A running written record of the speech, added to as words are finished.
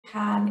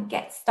can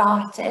get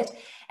started.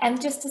 And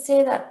just to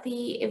say that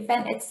the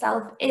event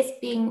itself is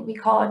being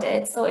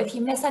recorded, so if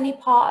you miss any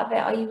part of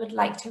it or you would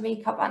like to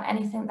recap on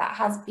anything that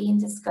has been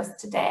discussed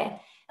today,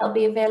 it'll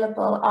be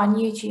available on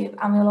YouTube,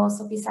 and we'll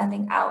also be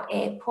sending out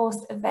a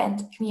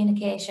post-event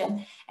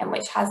communication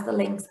which has the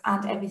links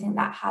and everything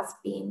that has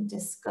been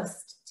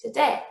discussed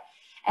today.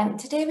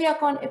 Today we are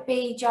going to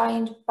be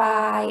joined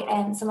by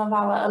some of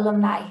our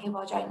alumni who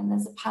are joining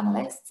as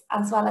panellists,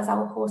 as well as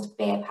our host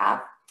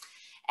Vaibhav.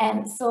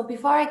 So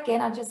before I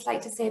begin, I'd just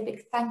like to say a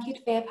big thank you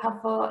to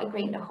Vaibhav for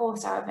agreeing to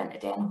host our event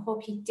today, and I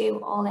hope you do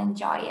all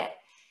enjoy it.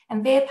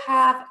 And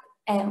Vaibhav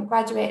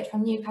graduated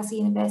from Newcastle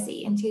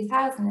University in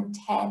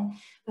 2010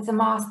 with a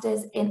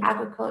Masters in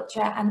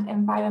Agriculture and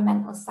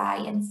Environmental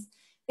Science.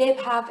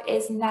 Vaibhav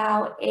is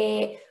now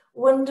a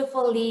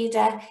wonderful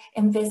leader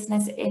in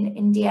business in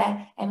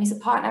India, and he's a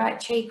partner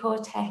at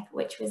Treecotech,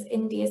 which was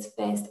India's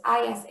first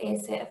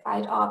ISA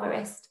certified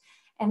arborist.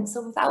 And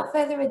so without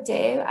further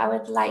ado, I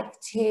would like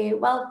to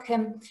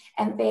welcome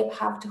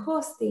Vaibhav to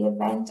host the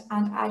event,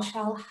 and I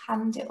shall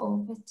hand it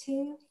over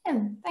to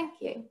him. Thank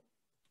you.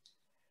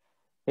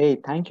 Hey,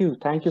 thank you.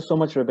 Thank you so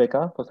much,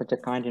 Rebecca, for such a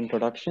kind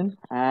introduction.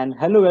 And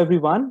hello,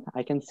 everyone.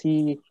 I can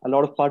see a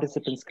lot of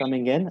participants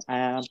coming in.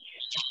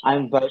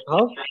 I'm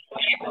Vaibhav,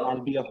 and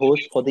I'll be a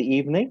host for the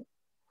evening.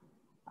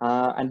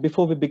 And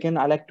before we begin,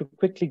 I'd like to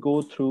quickly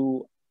go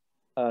through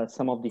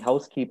some of the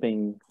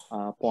housekeeping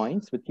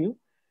points with you.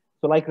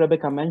 So like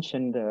Rebecca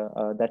mentioned,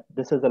 that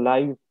this is a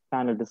live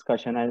panel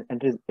discussion,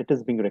 and it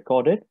is being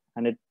recorded,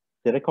 and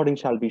the recording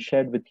shall be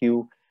shared with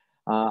you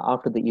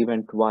after the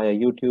event via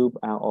YouTube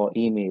or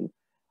email.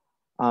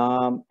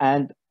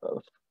 And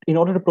in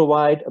order to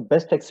provide a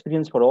best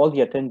experience for all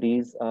the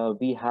attendees,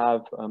 we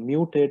have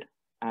muted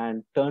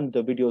and turned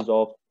the videos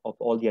off of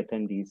all the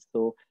attendees.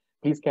 So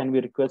please can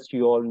we request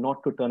you all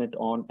not to turn it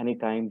on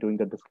anytime during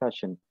the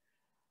discussion.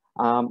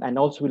 And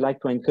also we'd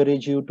like to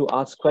encourage you to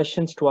ask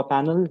questions to our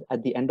panel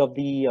at the end of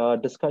the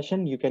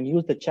discussion. You can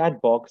use the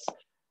chat box,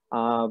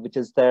 which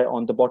is there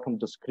on the bottom of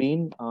the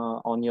screen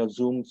on your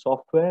Zoom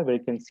software, where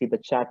you can see the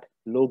chat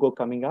logo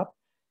coming up.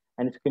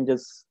 And if you can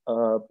just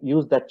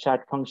use that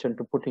chat function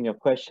to put in your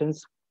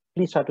questions,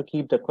 please try to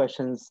keep the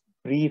questions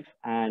brief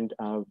and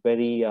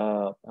very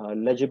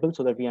legible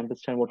so that we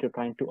understand what you're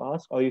trying to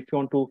ask. Or if you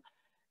want to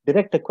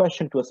direct a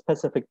question to a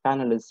specific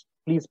panelist,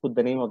 please put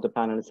the name of the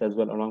panelist as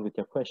well along with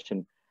your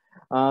question.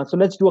 So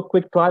let's do a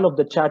quick trial of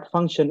the chat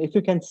function. If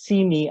you can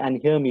see me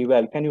and hear me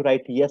well, can you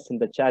write yes in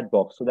the chat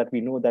box so that we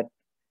know that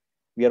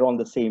we are on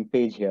the same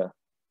page here?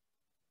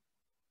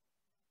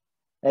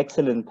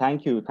 Excellent.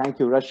 Thank you. Thank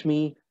you,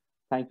 Rashmi.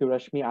 Thank you,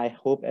 Rashmi. I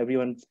hope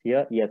everyone's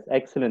here. Yes,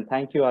 excellent.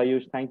 Thank you,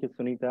 Ayush. Thank you,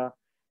 Sunita.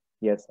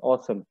 Yes,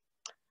 awesome.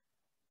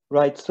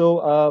 Right,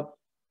 so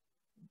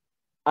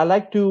I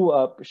like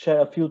to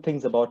share a few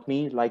things about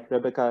me. Like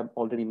Rebecca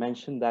already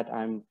mentioned that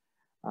I'm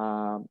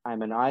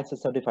an ISA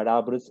certified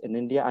arborist in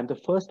India. I'm the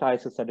first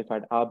ISA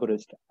certified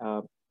arborist.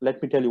 Let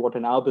me tell you what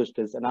an arborist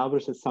is. An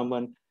arborist is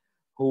someone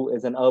who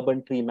is an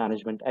urban tree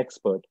management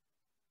expert.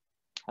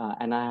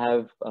 And I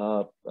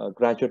have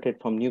graduated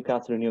from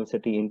Newcastle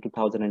University in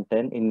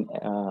 2010 in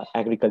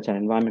agriculture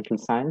and environmental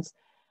science.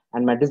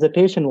 And my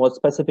dissertation was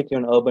specifically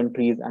on urban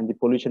trees and the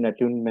pollution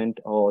attenuation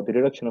or the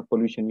reduction of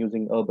pollution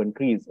using urban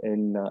trees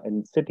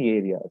in city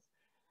areas.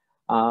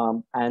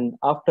 And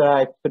after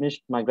I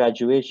finished my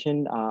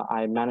graduation,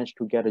 I managed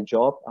to get a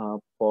job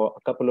for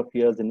a couple of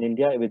years in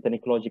India with an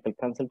ecological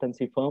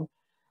consultancy firm,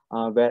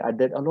 where I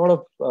did a lot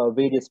of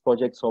various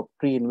projects of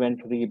tree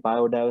inventory,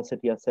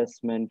 biodiversity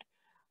assessment,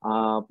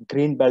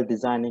 green belt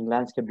designing,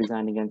 landscape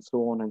designing, and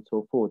so on and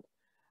so forth.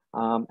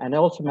 And I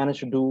also managed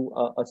to do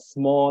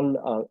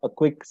a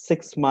quick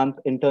 6-month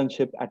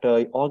internship at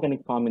an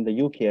organic farm in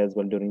the UK as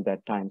well during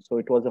that time. So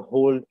it was a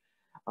whole,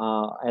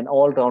 an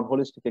all-round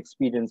holistic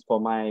experience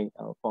for my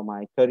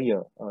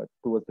career,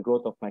 towards the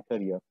growth of my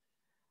career.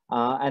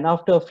 And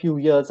after a few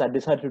years, I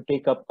decided to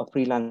take up a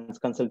freelance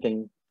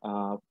consulting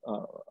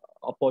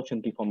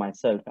opportunity for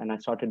myself. And I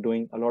started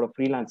doing a lot of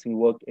freelancing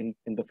work in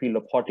the field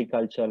of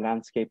horticulture,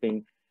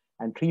 landscaping,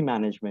 and tree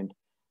management.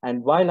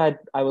 And while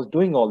I was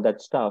doing all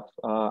that stuff,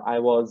 I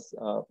was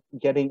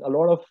getting a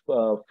lot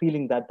of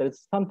feeling that there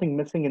is something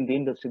missing in the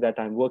industry that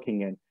I'm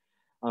working in.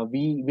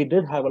 We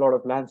did have a lot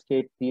of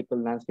landscape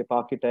people, landscape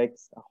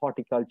architects,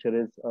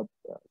 horticulturists,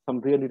 some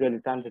really, really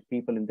talented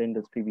people in the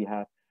industry we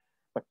have.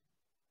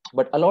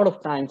 But a lot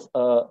of times,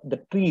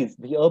 the trees,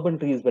 the urban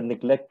trees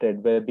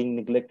were being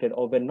neglected,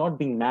 or were not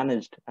being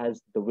managed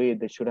as the way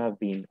they should have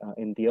been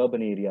in the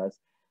urban areas.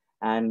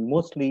 And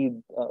mostly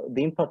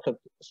the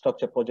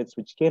infrastructure projects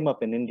which came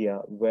up in India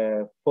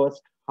were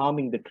first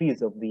harming the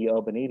trees of the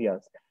urban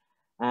areas.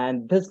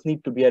 And this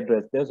need to be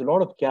addressed. There's a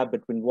lot of gap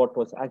between what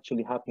was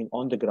actually happening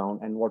on the ground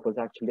and what was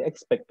actually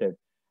expected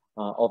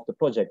of the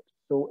project.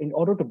 So in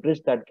order to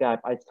bridge that gap,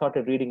 I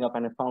started reading up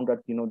and I found that,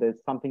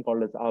 there's something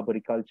called as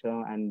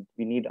arboriculture, and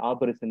we need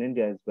arborists in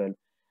India as well.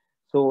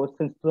 So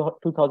since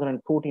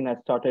 2014, I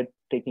started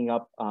taking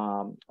up,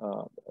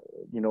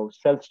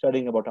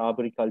 self-studying about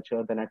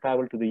arboriculture. Then I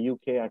traveled to the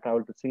UK, I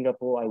traveled to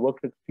Singapore. I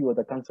worked with a few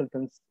other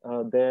consultants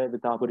there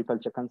with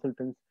arboriculture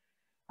consultants.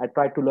 I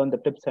tried to learn the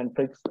tips and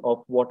tricks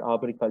of what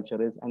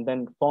arboriculture is. And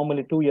then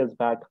formally 2 years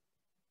back,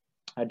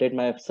 I did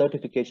my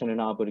certification in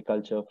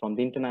arboriculture from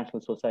the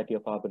International Society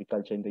of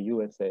Arboriculture in the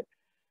USA.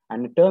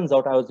 And it turns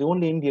out I was the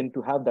only Indian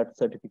to have that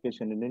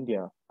certification in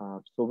India.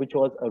 So which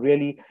was a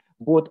really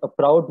both a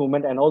proud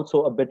moment and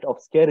also a bit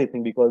of scary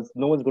thing, because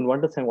no one's going to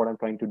understand what I'm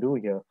trying to do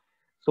here.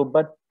 So,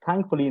 but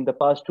thankfully in the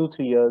past 2,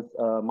 3 years,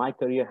 my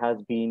career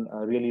has been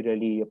really,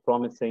 really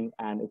promising,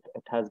 and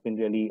it has been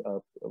really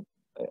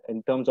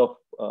in terms of,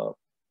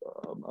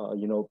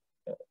 you know,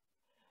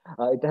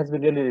 it has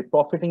been really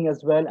profiting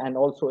as well, and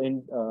also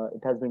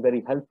it has been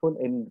very helpful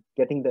in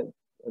getting the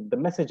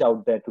message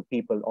out there to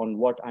people on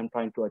what I'm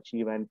trying to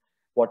achieve and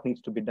what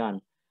needs to be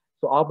done.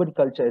 So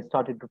arboriculture has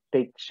started to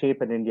take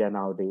shape in India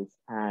nowadays,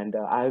 and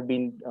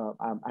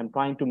I'm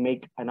trying to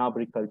make an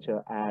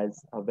arboriculture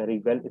as a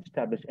very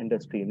well-established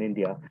industry in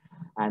India,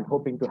 and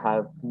hoping to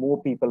have more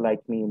people like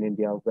me in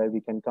India, where we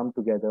can come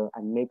together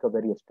and make a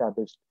very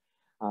established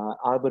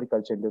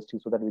arboriculture industry,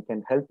 so that we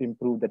can help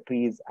improve the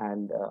trees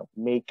and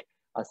make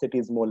our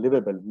cities more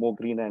livable, more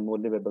greener and more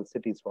livable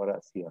cities for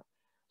us here.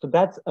 So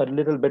that's a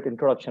little bit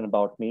introduction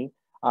about me.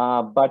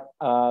 But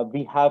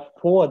we have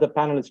 4 other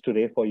panelists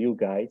today for you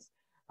guys.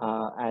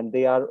 And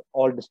they are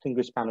all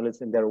distinguished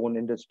panelists in their own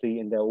industry,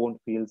 in their own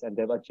fields, and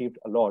they've achieved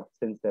a lot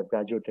since they've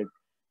graduated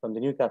from the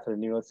Newcastle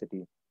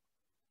University.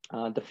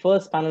 The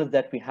first panelist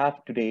that we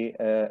have today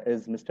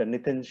is Mr.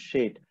 Nitin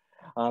Sheth.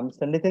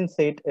 Mr. Nitin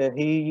Sheth,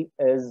 he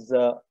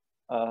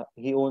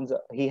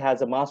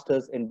has a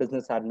master's in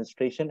business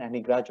administration, and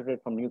he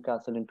graduated from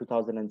Newcastle in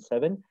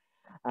 2007.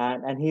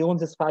 And he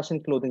owns his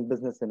fashion clothing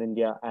business in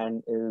India,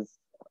 and is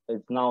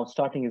now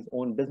starting his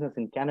own business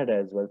in Canada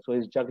as well. So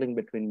he's juggling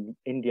between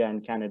India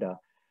and Canada.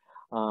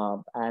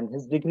 And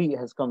his degree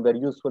has come very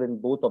useful in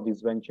both of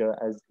these ventures,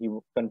 as he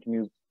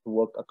continues to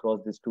work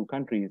across these 2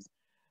 countries.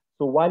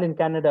 So while in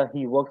Canada,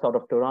 he works out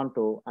of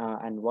Toronto,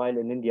 and while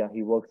in India,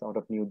 he works out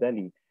of New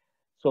Delhi.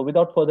 So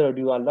without further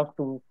ado, I'd love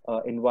to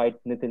invite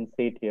Nitin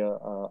Sheth here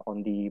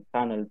on the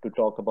panel to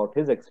talk about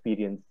his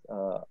experience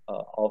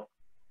of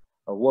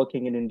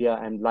working in India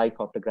and life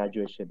after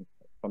graduation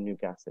from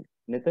Newcastle.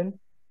 Nitin?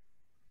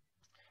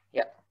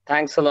 Yeah,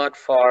 thanks a lot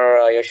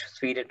for your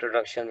sweet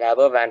introduction,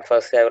 Vaibhav. And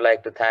firstly, I would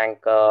like to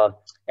thank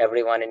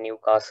everyone in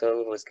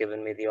Newcastle who has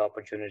given me the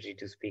opportunity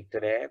to speak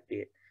today.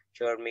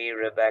 Jeremy,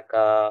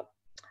 Rebecca,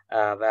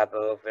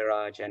 Vaibhav,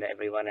 Viraj, and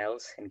everyone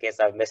else. In case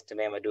I've missed a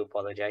name, I do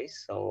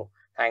apologize. So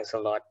thanks a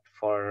lot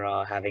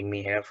for having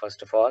me here,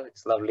 first of all.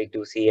 It's lovely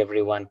to see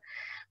everyone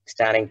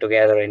standing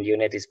together in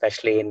unity,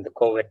 especially in the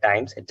COVID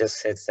times.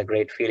 It's a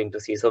great feeling to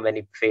see so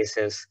many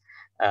faces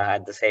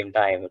at the same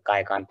time.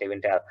 I can't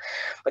even tell.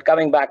 But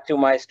coming back to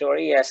my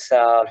story, yes,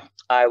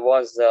 I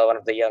was one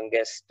of the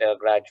youngest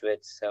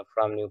graduates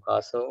from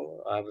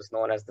Newcastle. I was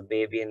known as the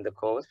baby in the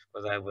course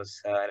because I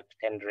was at a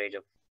tender age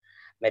of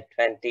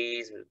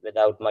mid-20s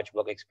without much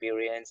work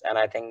experience. And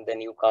I think the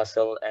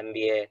Newcastle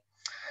MBA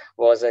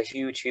was a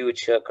huge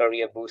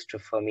career booster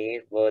for me.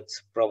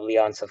 Words probably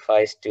aren't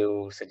suffice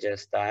to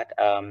suggest that,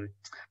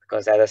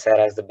 because as I said,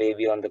 as the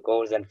baby on the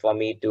course, and for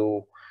me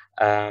to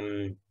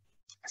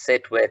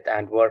sit with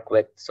and work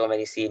with so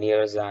many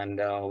seniors and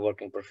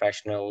working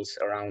professionals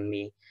around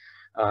me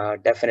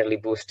definitely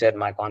boosted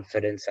my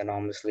confidence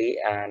enormously.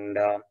 And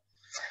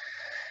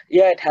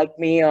yeah, it helped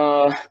me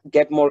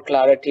get more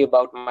clarity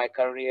about my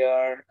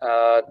career.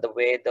 The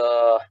way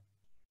the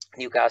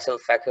Newcastle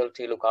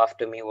faculty look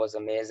after me was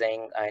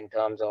amazing in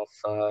terms of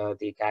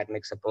the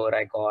academic support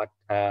I got.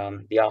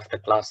 The after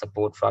class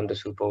support from the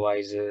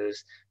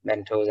supervisors,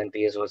 mentors, and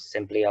peers was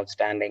simply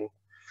outstanding.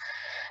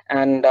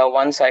 And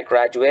once I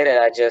graduated,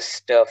 I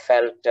just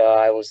felt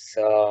I was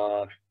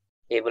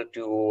able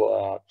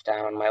to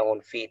stand on my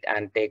own feet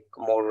and take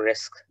more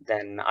risk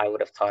than I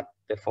would have thought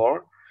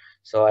before.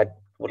 So I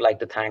would like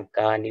to thank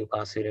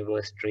Newcastle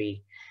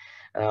University,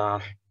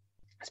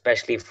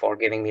 especially for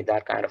giving me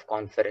that kind of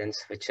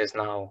confidence, which is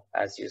now,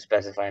 as you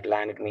specified,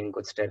 landed me in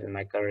good stead in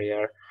my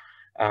career.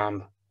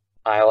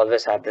 I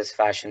always had this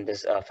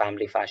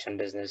family fashion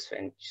business,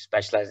 and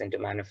specialized into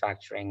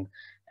manufacturing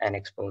and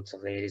exports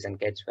of ladies and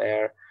kids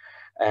wear.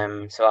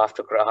 So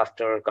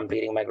after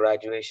completing my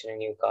graduation in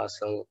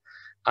Newcastle,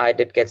 I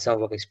did get some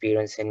work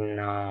experience in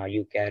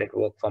UK. I did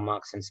work for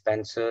Marks and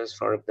Spencers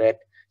for a bit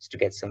just to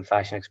get some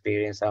fashion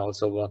experience. I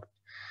also worked,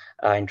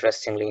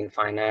 interestingly, in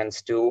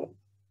finance too,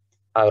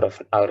 out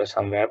of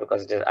somewhere,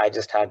 because I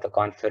just had the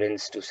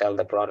confidence to sell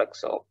the product.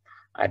 So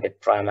I did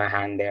try my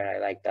hand there. I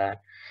like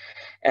that.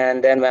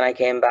 And then when I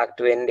came back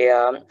to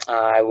India,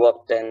 I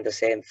worked in the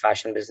same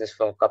fashion business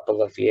for a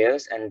couple of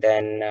years. And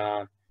then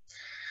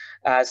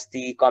as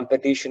the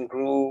competition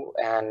grew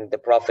and the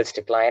profits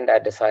declined, I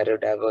decided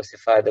to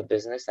diversify the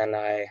business, and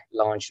I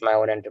launched my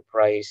own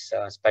enterprise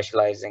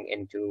specializing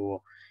into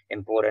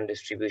import and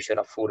distribution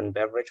of food and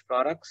beverage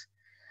products.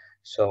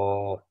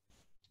 So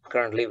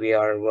currently we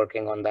are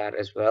working on that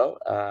as well.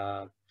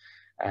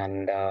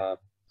 And I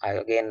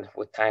again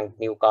would thank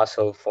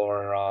Newcastle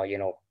for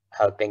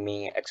helping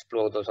me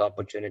explore those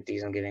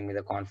opportunities and giving me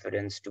the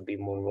confidence to be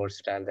more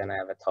versatile than I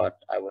ever thought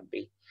I would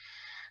be.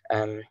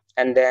 And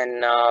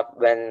then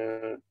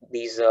when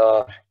these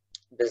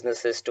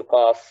businesses took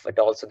off, it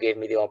also gave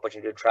me the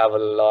opportunity to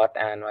travel a lot,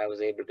 and I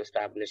was able to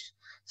establish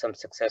some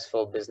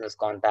successful business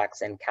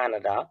contacts in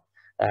Canada.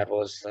 That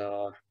was,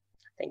 I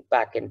think,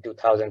 back in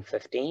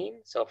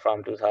 2015. So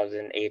from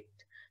 2008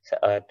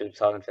 to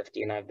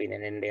 2015, I've been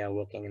in India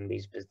working in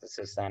these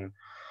businesses. And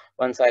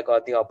once I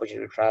got the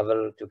opportunity to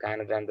travel to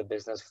Canada and the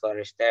business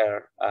flourished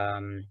there,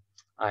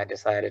 I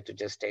decided to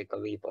just take a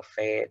leap of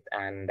faith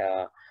and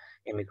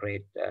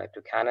immigrate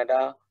to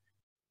Canada.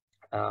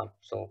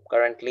 So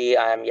currently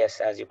I am,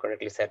 yes, as you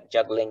correctly said,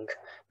 juggling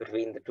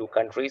between the two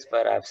countries,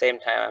 but at the same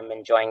time, I'm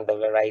enjoying the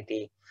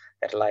variety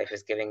that life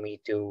is giving me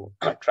to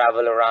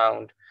travel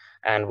around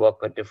and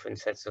work with different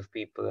sets of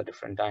people at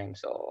different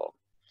times. So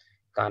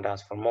can't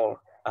ask for more.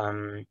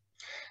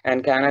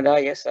 And Canada,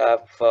 yes,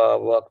 I've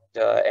worked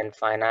in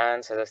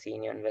finance as a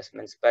senior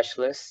investment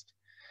specialist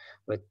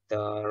with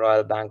the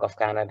Royal Bank of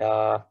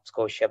Canada,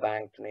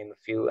 Scotiabank, to name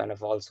a few, and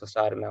I've also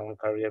started my own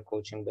career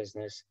coaching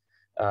business,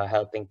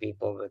 helping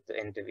people with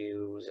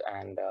interviews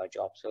and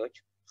job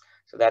search.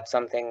 So that's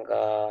something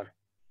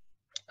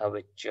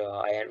which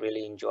I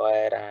really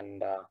enjoyed,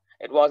 and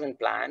it wasn't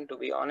planned, to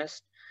be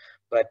honest,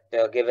 but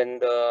given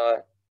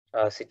the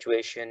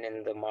situation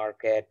in the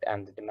market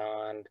and the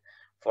demand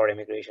for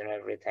immigration and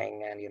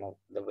everything, and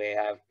the way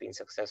I've been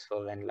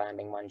successful in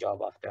landing one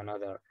job after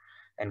another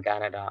in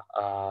Canada,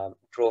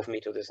 drove me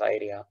to this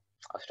idea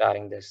of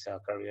starting this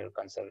career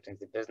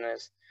consultancy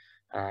business.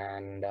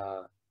 And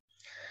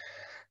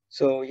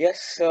so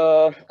yes,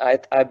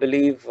 I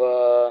believe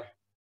there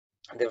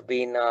have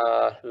been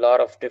a lot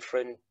of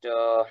different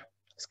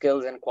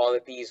skills and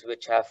qualities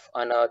which have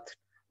unearthed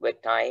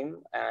with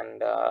time.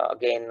 And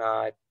again,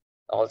 it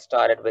all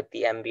started with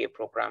the MBA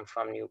program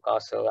from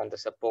Newcastle and the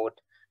support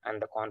and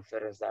the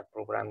confidence that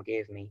program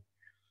gave me.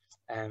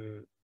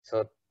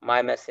 So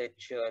my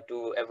message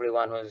to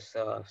everyone who's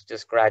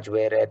just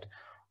graduated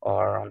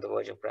or on the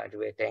verge of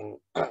graduating,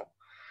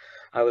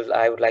 I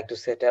would like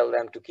to tell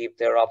them to keep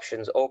their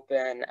options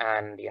open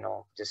and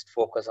just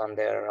focus on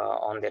their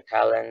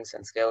talents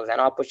and skills, and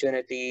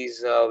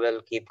opportunities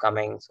will keep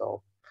coming.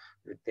 So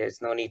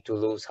there's no need to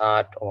lose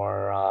heart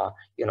or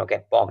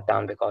get bogged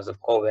down because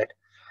of COVID.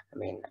 I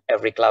mean,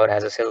 every cloud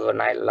has a silver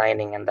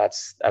lining, and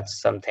that's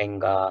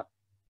something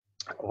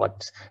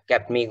what's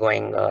kept me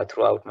going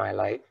throughout my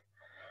life.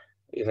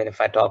 Even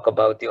if I talk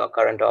about the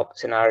current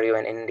scenario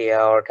in India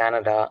or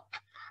Canada,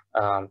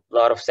 a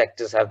lot of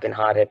sectors have been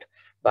hard hit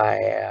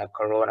by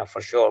Corona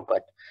for sure,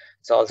 but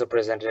it's also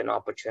presented an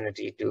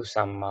opportunity to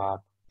some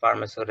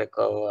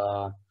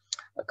pharmaceutical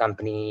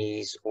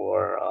companies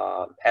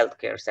or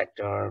healthcare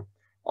sector,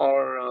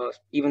 or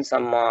even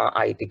some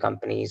IT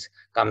companies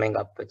coming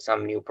up with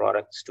some new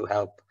products to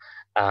help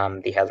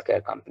the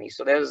healthcare companies.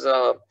 So there's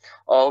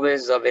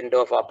always a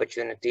window of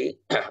opportunity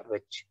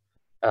which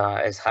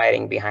is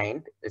hiding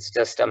behind. It's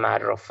just a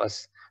matter of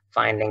us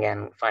finding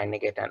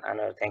it and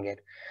unearthing it,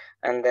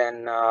 and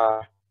then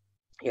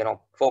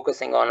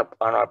focusing on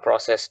our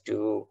process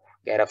to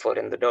get a foot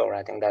in the door.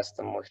 I think that's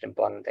the most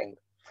important thing,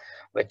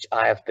 which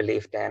I have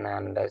believed in,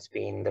 and that's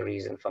been the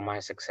reason for my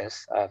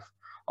success. I've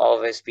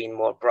always been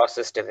more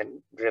process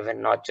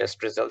driven, not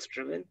just results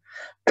driven.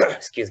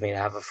 Excuse me, I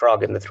have a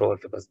frog in the throat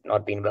because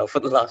not been well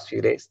for the last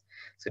few days,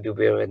 so do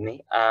bear with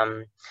me.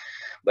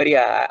 But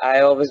yeah, I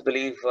always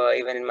believe,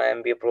 even in my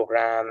MBA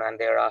program and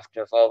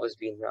thereafter, I've always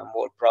been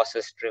more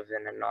process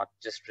driven and not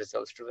just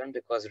results driven,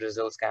 because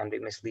results can be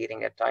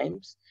misleading at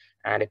times,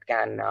 and it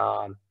can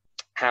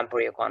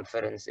hamper your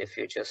confidence if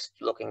you're just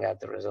looking at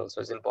the results.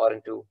 So it's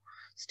important to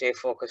stay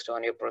focused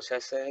on your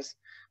processes,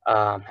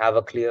 have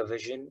a clear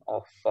vision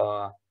of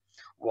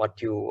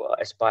what you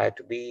aspire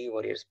to be,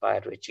 what you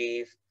aspire to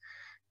achieve,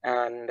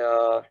 and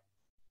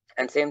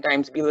same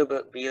times be a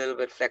little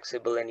bit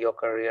flexible in your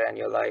career and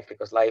your life,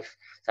 because life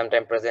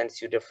sometimes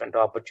presents you different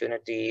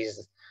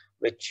opportunities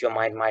which your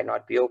mind might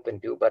not be open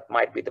to, but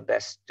might be the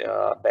best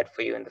bet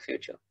for you in the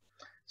future.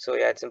 So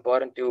yeah, it's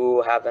important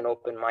to have an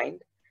open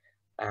mind,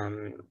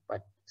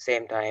 but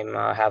same time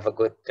have a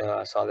good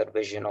solid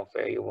vision of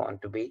where you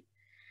want to be.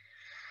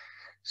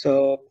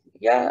 So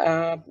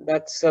yeah,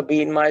 that's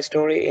been my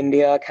story.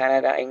 India,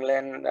 Canada,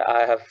 England.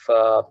 I have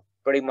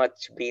pretty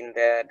much been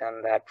there,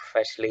 done that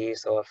professionally.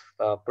 So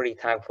I'm pretty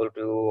thankful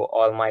to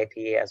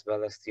Almighty as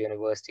well as the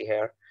university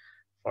here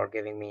for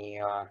giving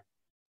me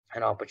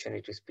an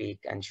opportunity to speak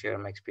and share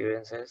my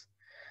experiences.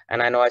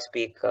 And I know I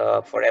speak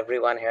for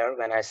everyone here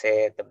when I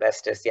say the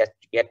best is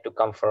yet to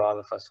come for all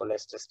of us. So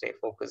let's just stay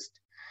focused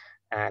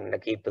and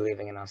keep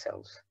believing in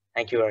ourselves.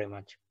 Thank you very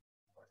much.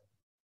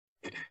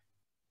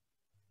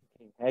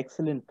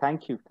 Excellent.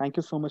 Thank you. Thank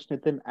you so much,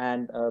 Nitin.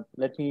 And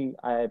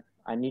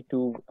I need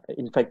to,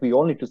 in fact, we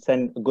all need to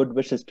send good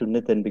wishes to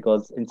Nitin,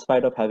 because in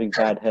spite of having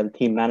bad health,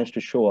 he managed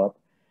to show up.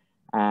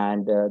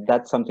 And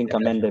that's something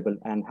commendable.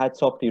 And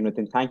hats off to you,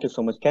 Nitin. Thank you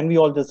so much. Can we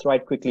all just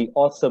write quickly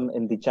 "awesome"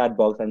 in the chat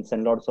box and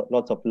send lots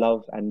of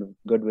love and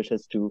good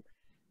wishes to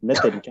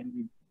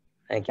Nitin?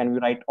 Can we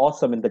write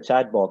 "awesome" in the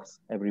chat box,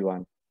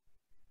 everyone?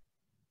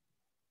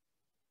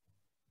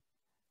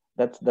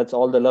 That's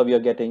all the love you're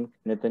getting,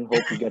 Nitin.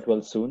 Hope you get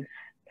well soon.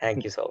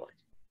 Thank you so much.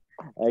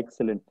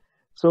 Excellent.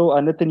 So,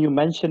 Nitin, you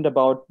mentioned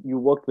about you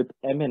worked with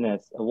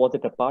M&S. Was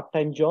it a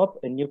part-time job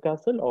in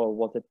Newcastle, or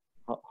was it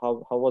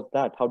how was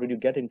that? How did you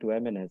get into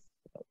M&S?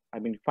 I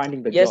mean,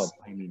 finding the job.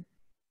 I mean.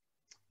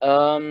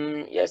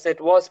 Yes,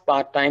 it was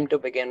part-time to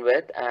begin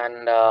with,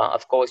 and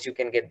of course, you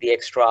can get the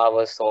extra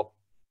hours, so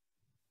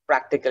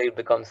practically it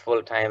becomes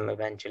full-time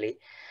eventually.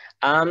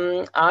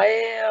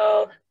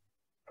 I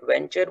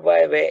ventured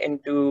my way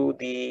into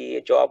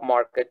the job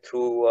market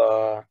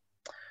through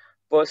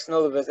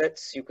personal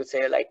visits, you could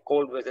say, like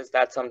cold visits.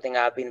 That's something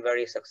I've been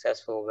very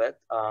successful with.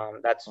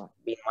 That's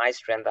been my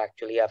strength,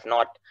 actually. I've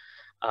not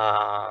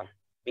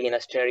been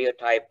a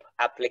stereotype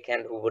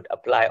applicant who would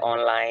apply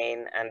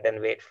online and then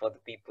wait for the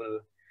people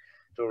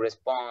to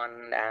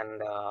respond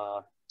and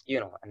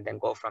and then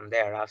go from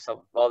there. I've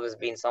always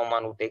been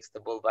someone who takes the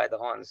bull by the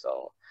horn.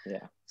 So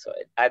yeah,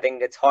 I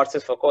think it's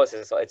horses for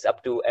courses. So it's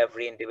up to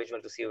every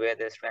individual to see where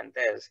their strength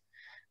is.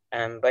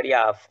 But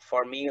yeah,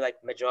 for me, like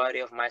majority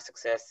of my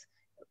success,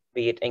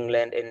 be it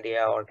England,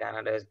 India, or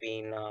Canada, has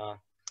been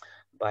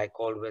by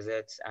cold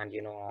visits and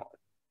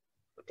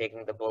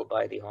taking the bull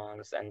by the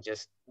horns and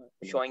just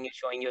showing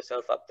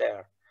yourself up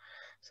there.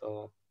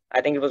 So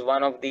I think it was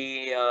one of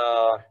the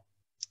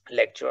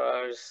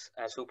lecturers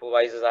and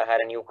supervisors I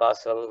had in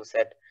Newcastle who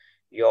said,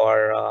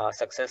 your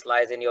success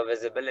lies in your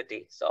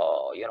visibility.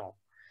 So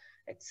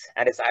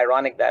it's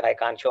ironic that I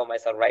can't show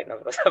myself right now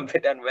because I'm a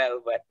bit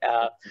unwell,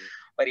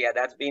 but yeah,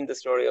 that's been the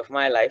story of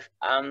my life.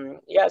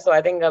 Yeah, so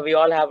I think we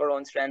all have our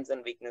own strengths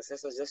and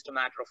weaknesses. It's just a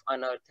matter of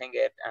unearthing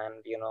it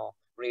and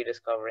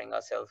rediscovering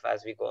ourselves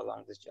as we go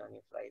along this journey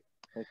of life.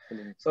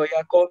 Excellent. So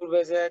yeah, cold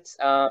visits.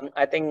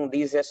 I think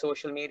these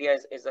social media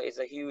is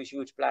a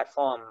huge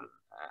platform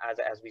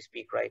as we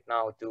speak right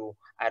now to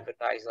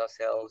advertise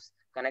ourselves,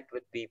 connect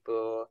with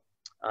people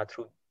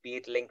through, be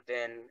it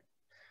LinkedIn.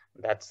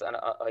 That's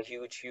a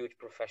huge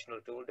professional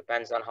tool.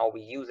 Depends on how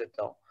we use it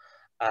though.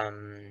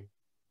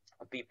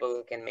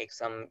 People can make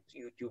some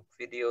YouTube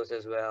videos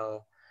as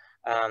well.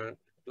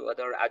 To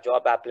other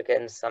job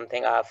applicants,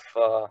 something I've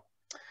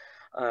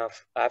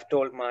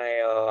told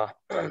my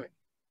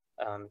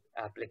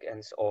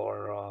applicants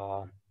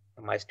or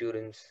my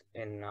students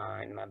in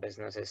my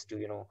business is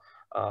to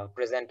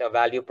present a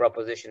value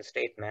proposition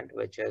statement,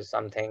 which is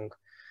something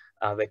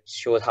which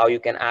shows how you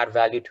can add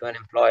value to an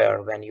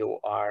employer when you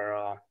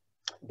are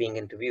being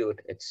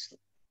interviewed.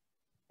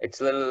 It's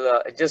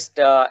little, it just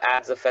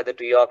adds a feather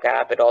to your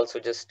cap. It also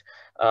just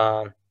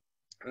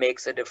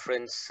makes a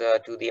difference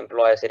to the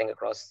employer sitting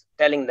across,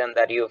 telling them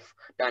that you've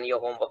done your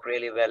homework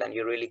really well and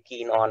you're really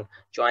keen on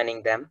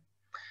joining them.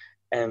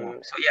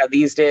 So yeah,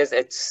 these days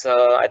it's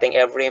I think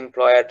every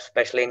employer,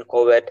 especially in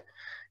COVID,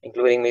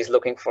 including me, is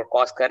looking for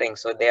cost cutting.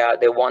 So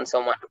they want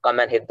someone to come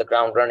and hit the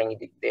ground running.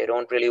 They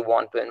don't really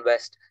want to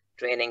invest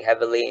training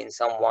heavily in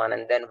someone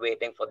and then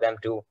waiting for them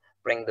to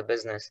bring the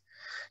business.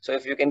 So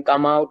if you can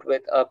come out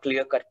with a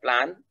clear-cut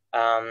plan,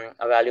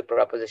 a value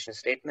proposition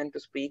statement to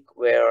speak,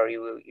 where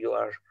you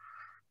are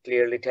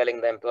clearly telling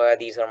the employer,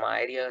 these are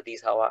my ideas,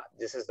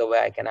 this is the way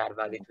I can add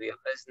value to your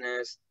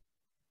business.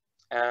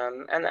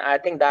 And I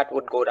think that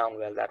would go down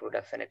well. That would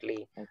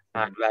definitely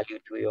add value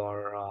to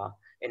your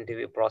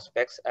interview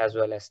prospects as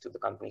well as to the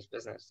company's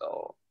business.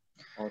 So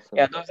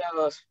yeah, those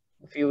are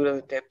a few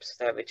little tips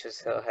which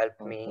has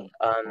helped me.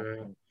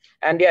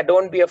 And yeah,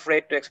 don't be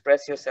afraid to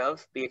express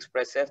yourself. Be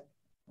expressive.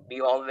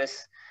 Be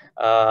always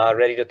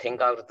ready to think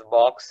out of the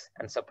box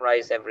and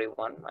surprise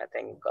everyone. I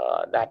think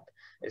that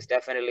is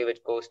definitely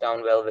which goes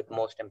down well with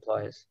most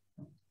employers.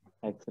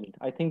 Excellent.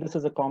 I think this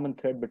is a common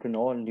thread between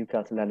all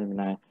Newcastle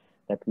alumni,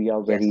 that we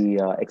are very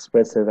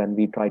expressive and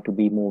we try to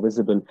be more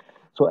visible.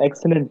 So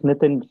excellent,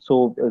 Nitin.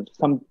 So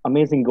some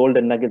amazing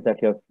golden nuggets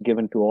that you have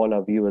given to all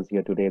our viewers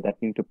here today, that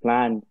you need to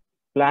plan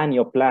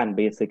your plan,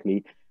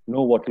 basically,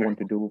 know what you want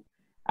to do,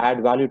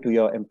 add value to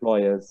your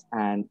employers,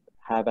 and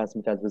have as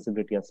much as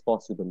visibility as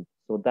possible.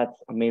 So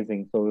that's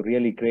amazing. So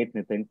really great,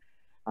 Nitin.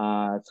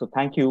 So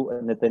thank you,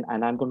 Nitin.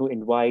 And I'm going to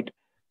invite,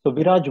 so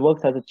Viraj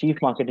works as a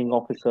Chief Marketing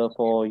Officer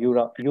for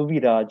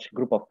Uviraj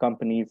group of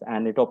companies,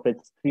 and it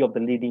operates 3 of the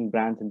leading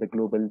brands in the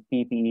global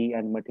PPE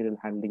and material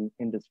handling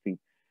industry.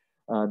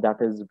 That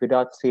is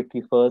Viraj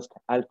Safety First,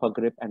 Alpha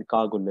Grip, and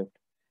Cargo Lift.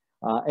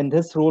 In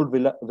this role,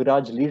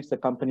 Viraj leads the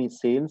company's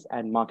sales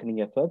and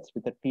marketing efforts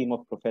with a team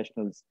of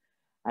professionals.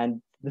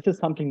 And this is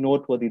something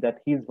noteworthy, that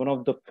he's one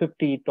of the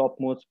 50 top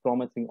most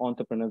promising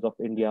entrepreneurs of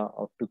India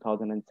of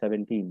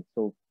 2017.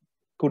 So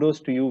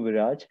kudos to you,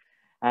 Viraj.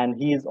 And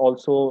he is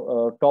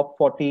also top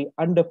 40,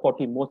 under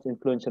 40 most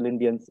influential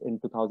Indians in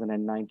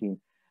 2019.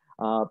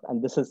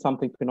 And this is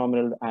something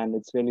phenomenal, and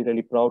it's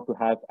really proud to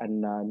have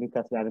an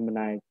Newcastle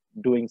alumni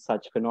doing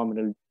such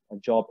phenomenal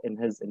job in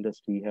his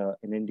industry here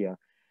in India.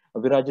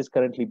 Viraj is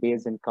currently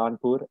based in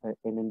Kanpur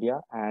in India,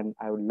 and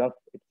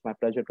it's my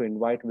pleasure to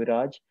invite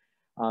Viraj.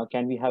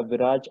 Can we have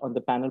Viraj on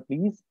the panel,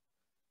 please?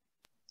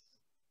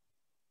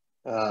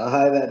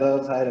 Hi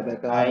Vaibhav, hi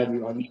Rebecca, hi Hi.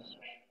 everyone.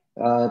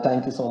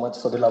 Thank you so much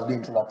for the lovely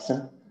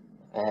introduction.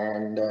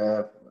 And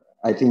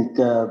I think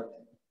uh,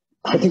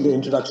 I think the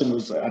introduction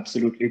was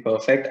absolutely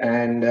perfect.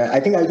 And I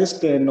think I'll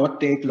just not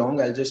take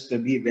long. I'll just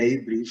be very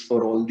brief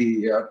for all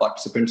the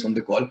participants on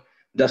the call,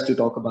 just to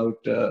talk about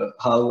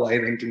how I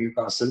went to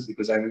Newcastle,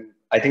 because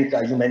I think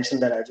you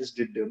mentioned that I just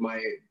did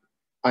my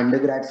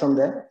undergrad from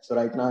there. So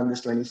right now I'm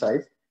just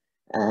 25,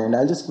 and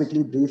I'll just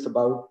quickly brief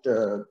about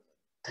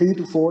three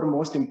to four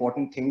most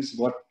important things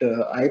what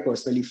I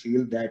personally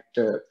feel that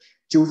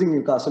choosing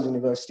Newcastle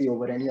University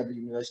over any other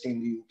university in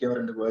the UK or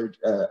in the world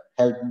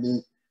helped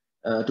me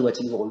to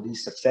achieve all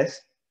these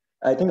success.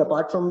 I think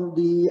apart from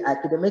the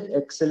academic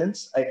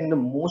excellence, I think the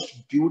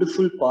most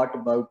beautiful part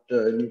about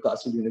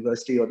Newcastle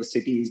University or the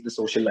city is the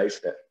social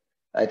life there.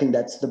 I think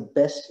that's the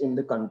best in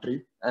the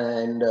country.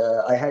 And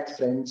I had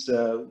friends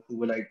who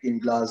were like in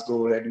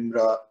Glasgow,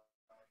 Edinburgh,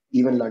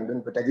 even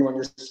London, but everyone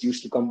just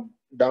used to come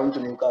down to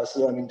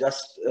Newcastle. I mean,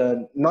 just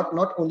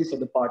not only for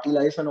the party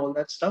life and all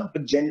that stuff,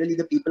 but generally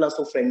the people are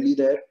so friendly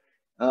there.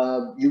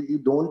 You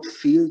don't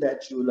feel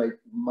that you're like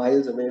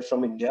miles away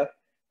from India,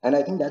 and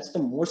I think that's the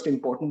most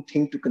important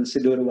thing to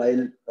consider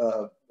while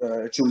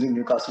choosing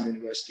Newcastle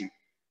University.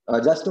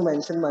 Just to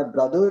mention, my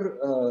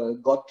brother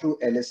got through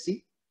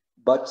LSC,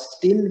 but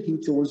still he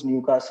chose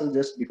Newcastle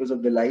just because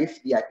of the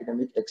life, the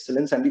academic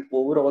excellence, and the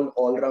overall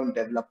all-round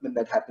development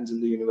that happens in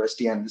the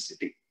university and the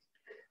city.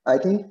 I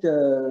think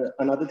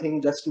another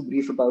thing, just to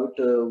brief about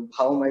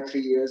how my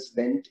 3 years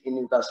went in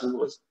Newcastle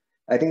was,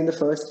 I think in the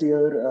first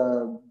year,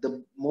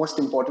 the most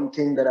important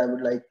thing that I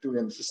would like to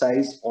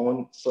emphasize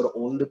on for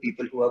all the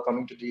people who are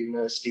coming to the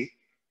university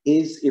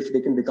is if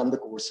they can become the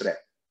course rep,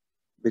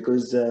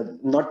 because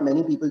not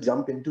many people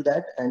jump into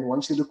that. And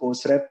once you're the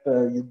course rep,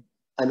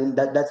 I mean,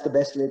 that's the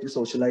best way to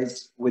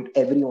socialize with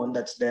everyone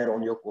that's there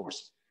on your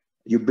course.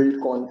 You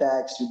build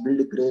contacts, you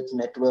build a great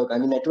network. I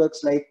mean,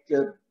 networks like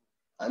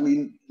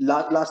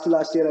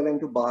last year I went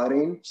to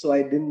Bahrain, so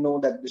I didn't know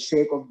that the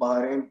Sheikh of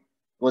Bahrain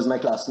was my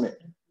classmate.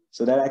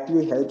 So that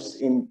actually helps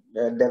in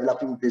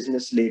developing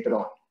business later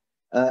on.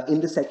 In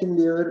the second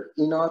year,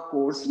 in our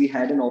course, we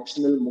had an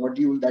optional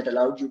module that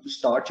allowed you to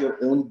start your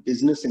own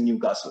business in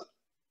Newcastle.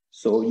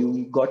 So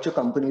you got your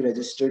company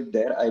registered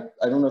there.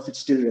 I don't know if it's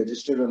still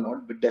registered or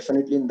not, but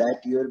definitely in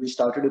that year, we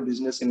started a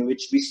business in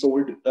which we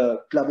sold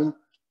clubbing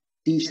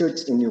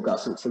T-shirts in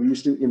Newcastle. So we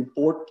used to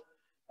import,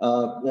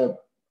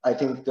 I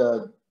think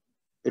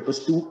it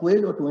was £2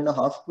 or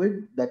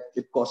 £2.50 that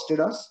it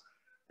costed us.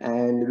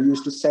 And we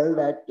used to sell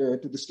that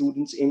to the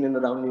students in and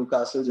around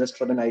Newcastle just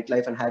for the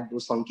nightlife, and had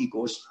those funky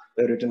quotes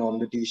written on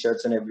the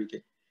T-shirts and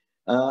everything.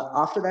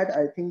 After that,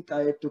 I think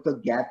I took a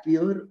gap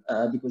year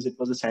because it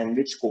was a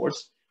sandwich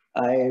course.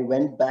 I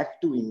went back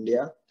to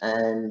India,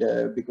 and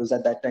because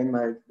at that time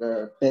my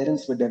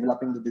parents were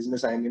developing the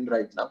business I'm in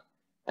right now,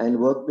 and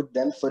worked with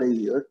them for a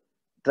year,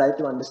 tried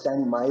to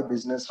understand my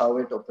business, how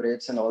it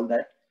operates and all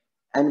that.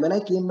 And when I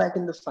came back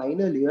in the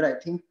final year, I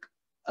think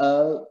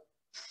uh,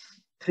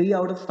 3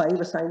 out of 5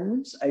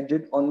 assignments I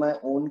did on my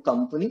own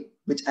company,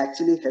 which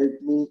actually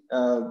helped me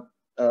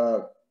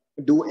uh,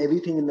 do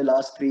everything in the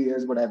last 3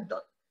 years what I've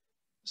done.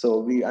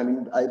 So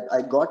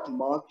I got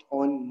marked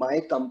on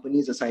my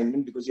company's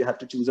assignment, because you have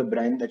to choose a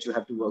brand that you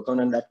have to work on,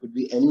 and that could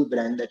be any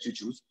brand that you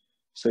choose.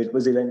 So it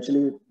was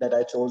eventually that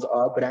I chose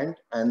our brand,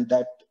 and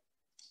that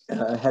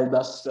helped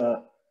us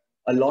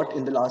a lot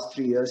in the last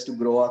 3 years to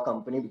grow our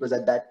company. Because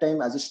at that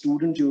time, as a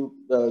student, you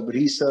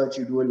research,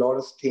 you do a lot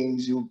of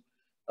things, you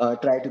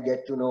try to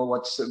get to know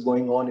what's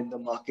going on in the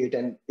market,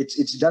 and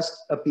it's just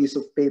a piece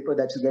of paper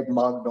that you get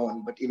marked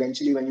on. But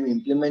eventually, when you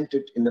implement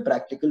it in the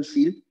practical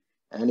field,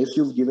 and if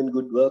you've given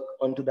good work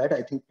onto that,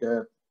 I think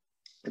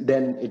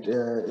then it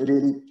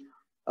really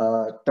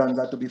turns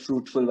out to be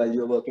fruitful while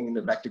you're working in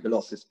the practical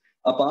office.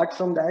 Apart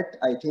from that,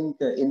 I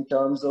think in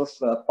terms of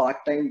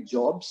part-time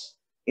jobs,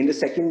 in the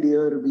second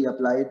year, we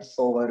applied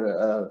for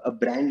a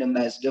brand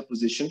ambassador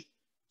position.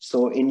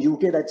 So in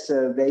UK, that's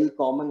very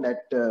common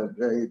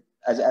that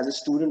as a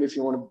student, if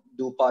you want to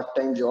do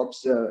part-time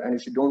jobs, and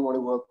if you don't want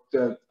to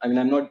work, I'm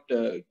not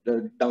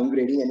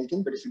downgrading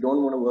anything, but if you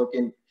don't want to work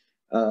in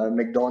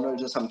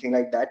McDonald's or something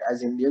like that,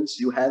 as Indians,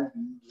 you have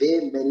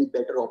way many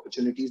better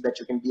opportunities that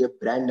you can be a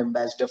brand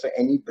ambassador for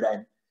any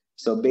brand.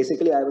 So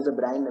basically, I was a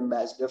brand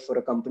ambassador for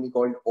a company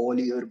called All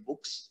Year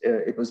Books.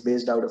 It was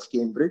based out of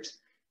Cambridge,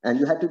 and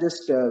you had to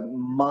just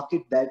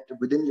market that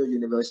within your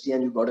university,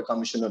 and you got a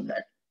commission on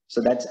that.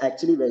 So that's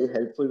actually very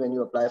helpful when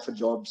you apply for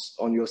jobs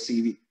on your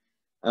CV.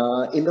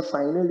 In the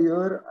final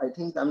year, I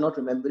think I'm not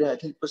remembering, I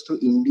think it was through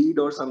Indeed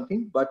or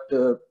something, but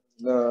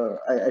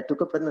I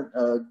took up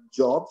a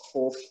job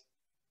for,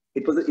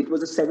 it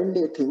was a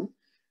 7-day thing,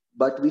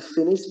 but we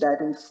finished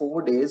that in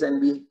 4 days,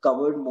 and we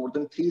covered more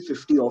than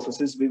 350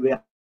 offices. We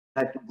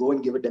had to go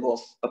and give a demo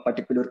of a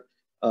particular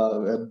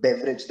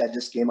beverage that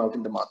just came out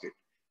in the market.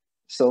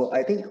 So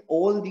I think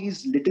all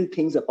these little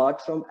things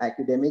apart from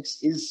academics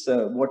is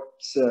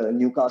what's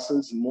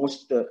Newcastle's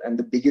most and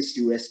the biggest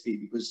USP,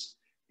 because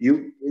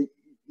you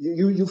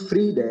you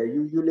free there.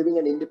 You living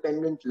an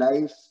independent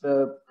life.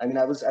 I mean,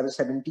 I was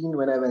 17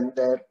 when I went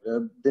there.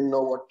 Didn't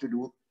know what to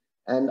do,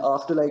 and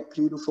after like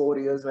 3 to 4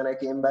 years when I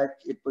came back,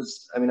 it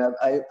was. I mean,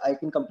 I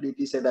can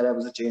completely say that I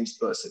was a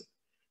changed person.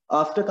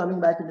 After coming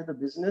back into the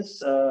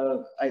business,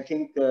 I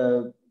think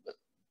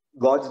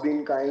God's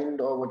been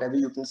kind or whatever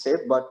you can say,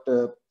 but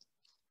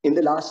in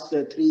the last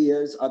 3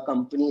 years, our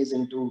company is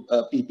into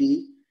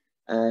PPE.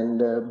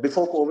 And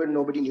before COVID,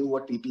 nobody knew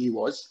what PPE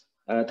was.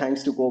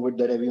 Thanks to COVID,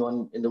 that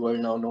everyone in the world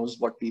now knows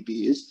what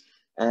PPE is.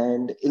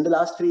 And in the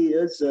last 3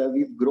 years,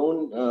 we've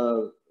grown,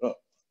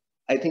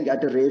 I think,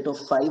 at a rate of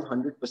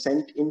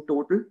 500% in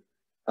total.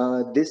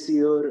 This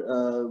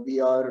year, we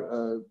are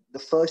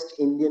the first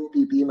Indian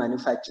PPE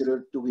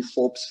manufacturer to be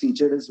Forbes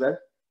featured as well.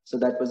 So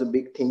that was a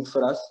big thing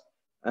for us.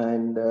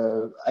 And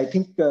I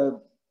think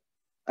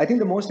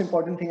the most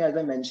important thing, as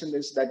I mentioned,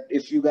 is that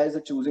if you guys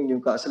are choosing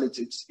Newcastle,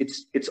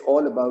 it's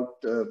all about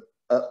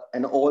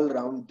an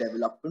all-round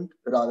development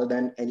rather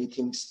than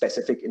anything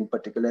specific in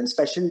particular. And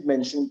special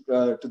mention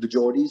to the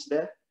Geordies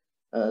there.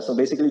 So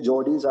basically,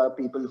 Geordies are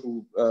people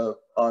who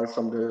are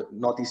from the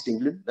Northeast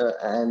England,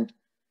 and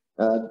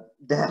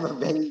they have a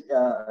very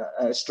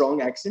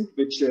strong accent,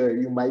 which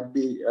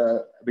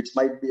which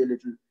might be a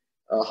little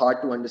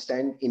hard to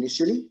understand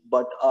initially,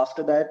 but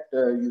after that,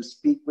 you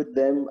speak with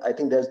them. I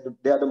think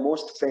they are the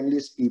most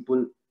friendliest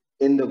people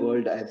in the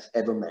world I've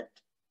ever met.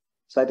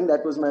 So I think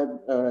that was my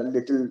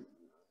little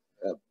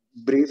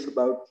brief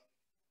about.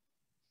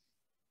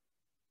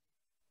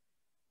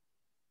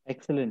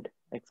 Excellent,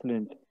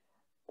 excellent.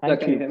 Yeah, Thank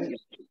can you you. hear me?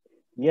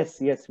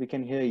 Yes, yes, we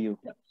can hear you.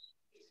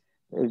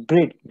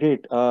 Great,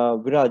 great.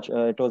 Viraj,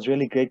 it was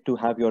really great to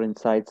have your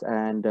insights,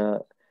 and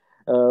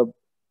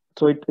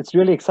so it's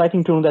really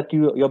exciting to know that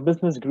your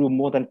business grew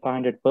more than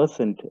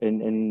 500%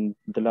 in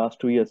the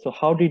last 2 years. So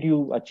how did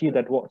you achieve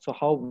that?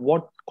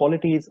 What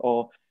qualities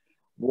or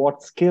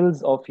what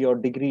skills of your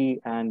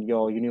degree and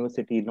your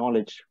university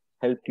knowledge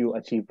helped you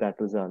achieve that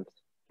result?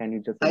 Can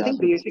you just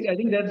elaborate? I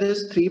think that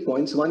there's 3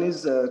 points. One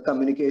is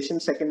communication,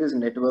 second is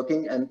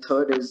networking, and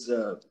third is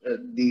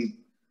the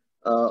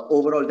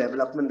overall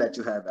development that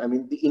you have. I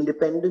mean, the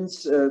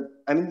independence.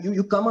 I mean,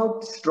 you come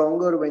out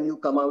stronger when you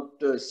come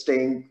out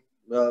staying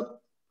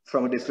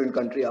from a different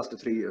country after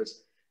 3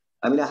 years.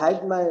 I mean,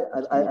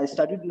 I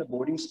studied in a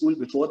boarding school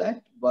before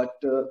that, but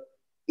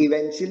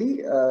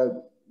eventually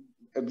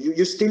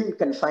you're still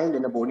confined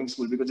in a boarding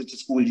school because it's a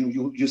school.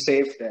 You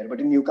safe there. But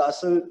in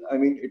Newcastle, I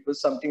mean, it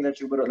was something that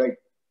you were like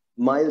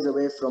miles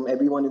away from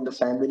everyone in the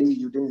family.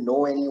 You didn't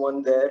know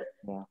anyone there.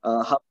 Yeah.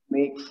 How to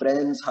make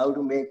friends, how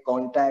to make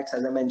contacts.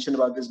 As I mentioned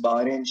about this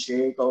Bahrain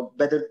Sheikh, or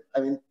whether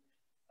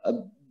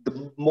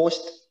the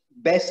most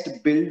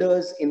best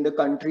builders in the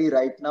country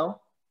right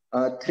now.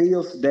 3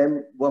 of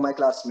them were my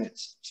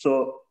classmates.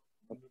 So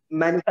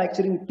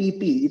manufacturing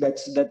PP,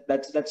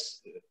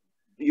 that's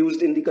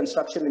used in the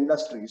construction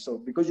industry. So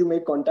because you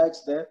made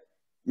contacts there,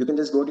 you can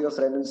just go to your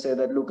friend and say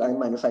that, look, I'm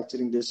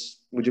manufacturing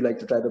this. Would you like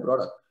to try the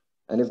product?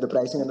 And if the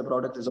pricing and the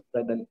product is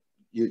okay, then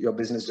your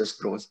business just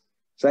grows.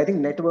 So I think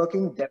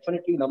networking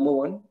definitely number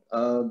one.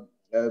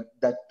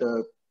 That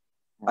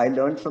I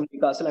learned from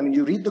Newcastle. I mean,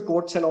 you read the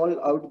quotes and all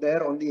out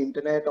there on the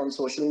internet, on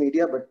social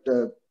media, but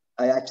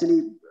I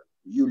actually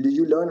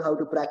you learn how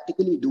to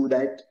practically do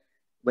that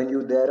when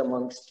you're there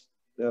amongst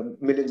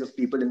millions of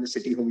people in the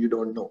city whom you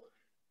don't know.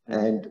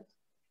 And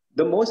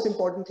the most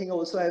important thing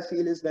also I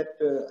feel is that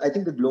I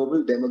think the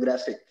global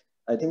demographic.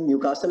 I think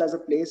Newcastle as a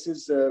place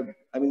is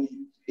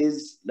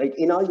like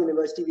in our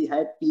university we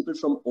had people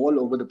from all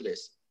over the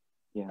place,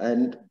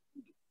 and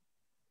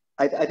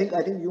I think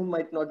you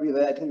might not be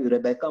aware. I think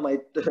Rebecca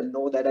might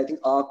know that. I think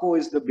Arco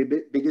is the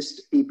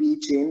biggest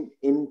PPE chain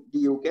in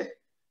the UK.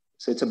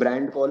 So it's a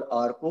brand called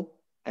Arco,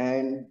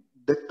 and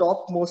the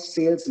topmost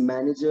sales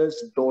manager's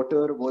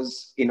daughter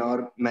was in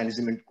our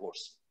management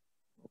course.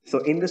 So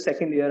in the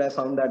second year, I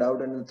found that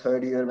out. And in the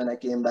third year, when I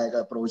came back, I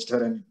approached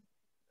her, and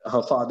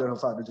her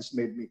father just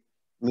made me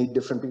meet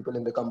different people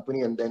in the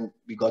company. And then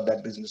we got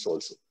that business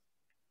also.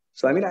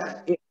 So, I mean,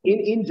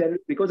 in general,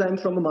 because I'm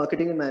from a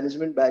marketing and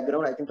management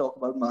background, I can talk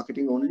about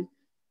marketing only.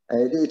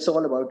 It's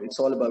all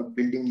about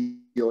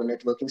building your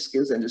networking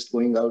skills and just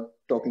going out,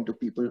 talking to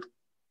people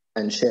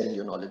and sharing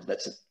your knowledge.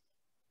 That's it.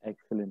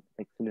 Excellent,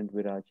 excellent,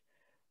 Viraj.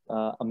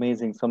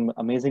 Amazing, some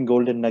amazing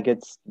golden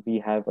nuggets we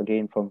have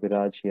again from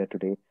Viraj here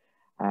today.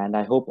 And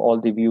I hope all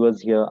the viewers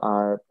here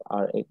are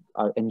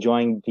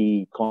enjoying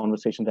the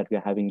conversation that we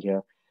are having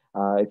here.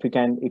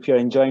 If you're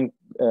enjoying,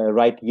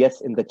 write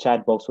yes in the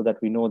chat box so that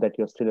we know that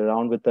you're still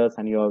around with us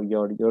and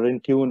you're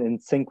in tune, in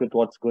sync with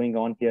what's going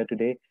on here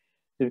today.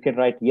 So you can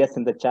write yes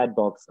in the chat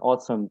box.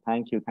 Awesome.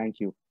 Thank you. Thank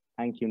you.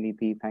 Thank you,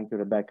 Nitee. Thank you,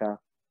 Rebecca.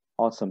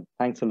 Awesome.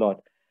 Thanks a lot.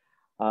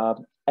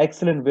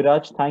 Excellent,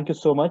 Viraj. Thank you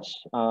so much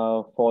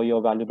for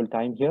your valuable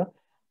time here.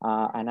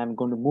 And I'm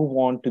going to move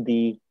on to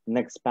the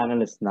next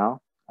panelist now,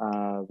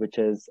 which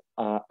is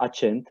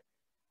Achint.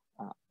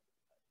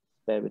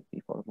 Bear with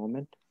me for a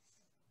moment.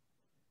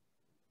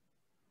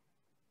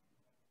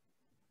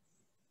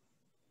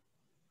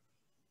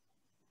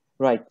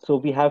 Right. So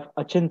we have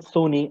Achint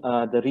Soni,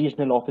 the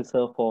regional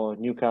officer for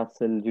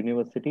Newcastle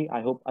University. I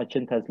hope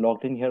Achint has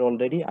logged in here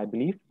already, I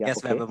believe. Yeah,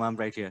 Yes, okay. Vaibhav, I'm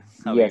right here.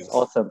 How are you? Yes,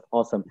 awesome,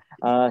 awesome.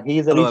 He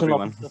is a Hello, regional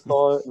everyone. officer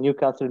for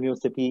Newcastle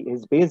University.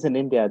 He's based in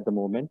India at the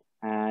moment,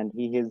 and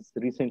he has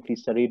recently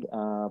studied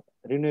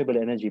renewable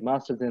energy,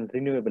 masters in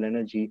renewable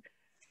energy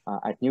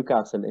at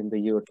Newcastle in the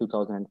year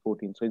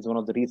 2014. So he's one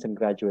of the recent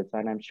graduates,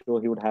 and I'm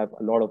sure he would have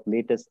a lot of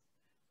latest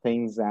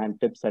things and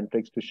tips and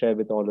tricks to share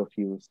with all of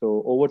you.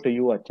 So over to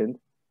you, Achint.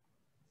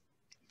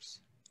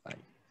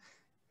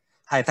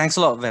 Hi, thanks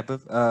a lot,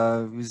 Vaibhav.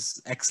 It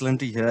was excellent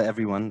to hear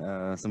everyone.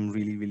 Some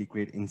really, really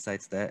great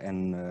insights there,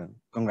 and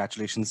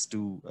congratulations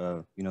to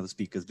the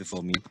speakers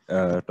before me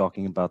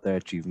talking about their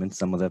achievements.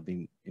 Some of them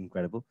being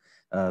incredible.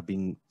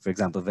 Being, for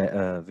example,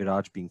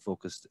 Viraj being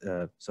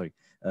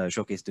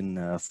showcased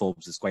in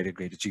Forbes is quite a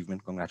great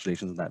achievement.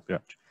 Congratulations on that,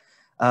 Viraj.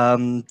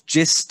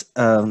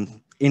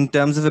 In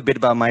terms of a bit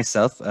about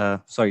myself,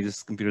 sorry,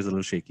 this computer's a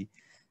little shaky.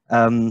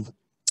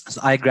 So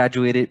I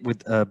graduated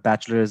with a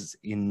bachelor's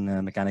in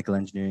mechanical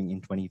engineering in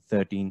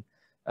 2013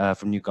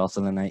 from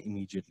Newcastle, and I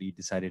immediately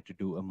decided to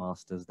do a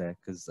master's there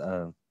because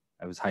I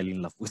was highly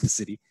in love with the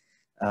city.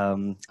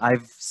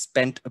 I've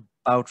spent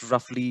about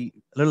roughly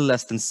a little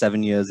less than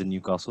 7 years in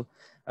Newcastle.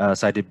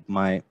 So I did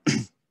my,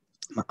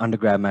 my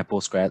undergrad, my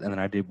postgrad, and then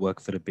I did work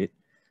for a bit.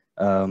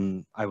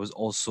 I was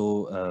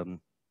also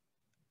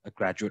a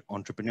graduate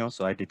entrepreneur,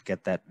 so I did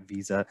get that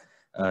visa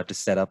to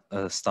set up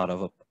a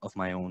startup of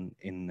my own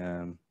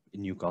in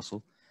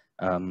Newcastle.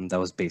 That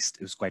was based,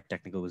 it was quite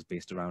technical, it was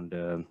based around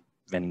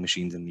vending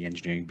machines and the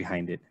engineering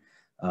behind it.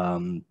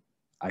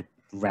 I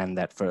ran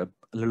that for a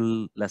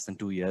little less than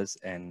 2 years,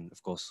 and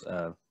of course,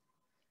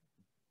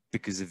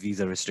 because of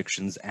visa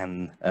restrictions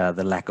and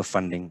the lack of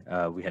funding,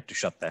 we had to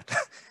shut that.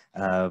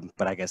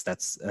 But I guess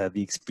that's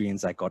the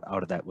experience I got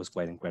out of that was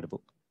quite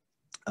incredible.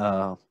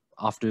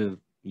 After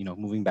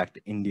moving back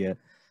to India,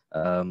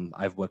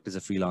 I've worked as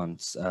a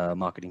freelance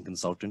marketing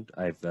consultant.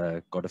 I've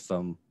got a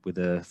firm with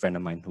a friend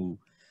of mine who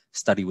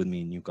studied with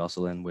me in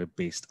Newcastle, and we're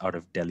based out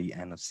of Delhi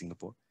and of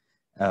Singapore.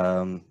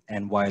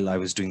 And while I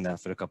was doing that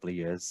for a couple of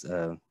years,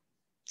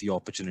 the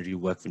opportunity to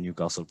work for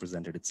Newcastle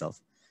presented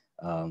itself.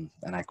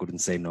 And I couldn't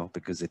say no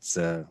because it's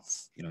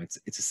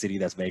it's a city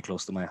that's very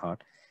close to my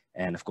heart.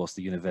 And of course,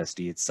 the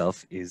university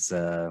itself is,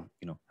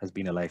 has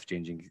been a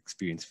life-changing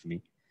experience for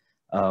me.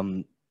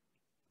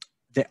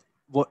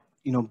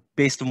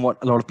 Based on what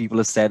a lot of people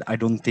have said, I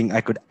don't think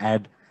I could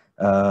add,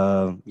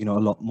 a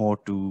lot more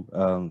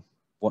to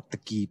what the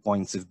key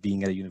points of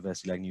being at a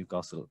university like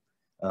Newcastle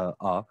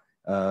are.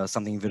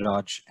 Something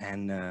Viraj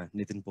and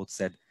Nitin both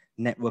said,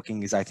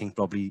 networking is, I think,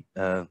 probably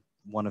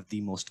one of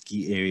the most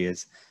key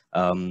areas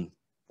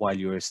while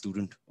you're a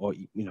student, or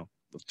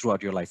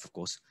throughout your life, of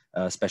course,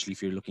 especially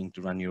if you're looking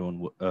to run your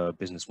own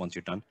business once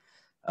you're done.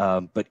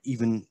 But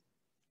even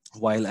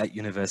while at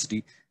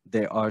university,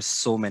 there are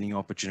so many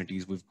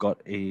opportunities. We've got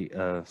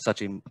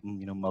such a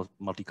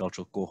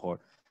multicultural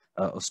cohort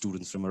of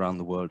students from around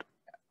the world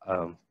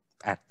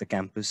at the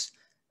campus,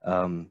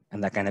 and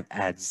that kind of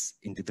adds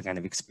into the kind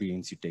of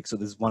experience you take. So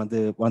this is one of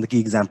the key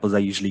examples I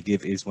usually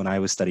give is when I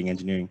was studying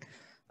engineering.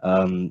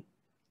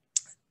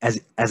 As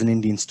an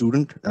Indian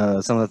student,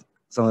 some of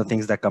the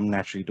things that come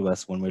naturally to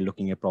us when we're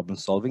looking at problem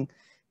solving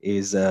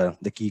is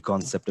the key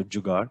concept of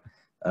jugaad.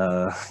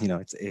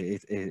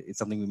 It's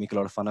something we make a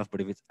lot of fun of,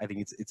 but I think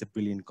it's a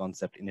brilliant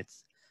concept in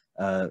its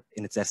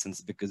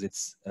essence, because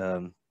it's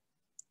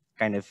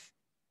kind of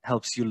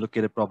helps you look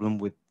at a problem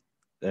with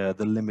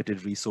the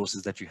limited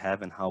resources that you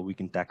have and how we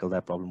can tackle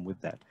that problem with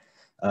that.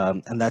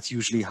 And that's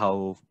usually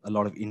how a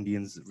lot of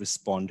Indians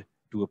respond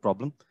to a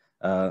problem.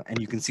 And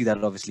you can see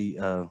that obviously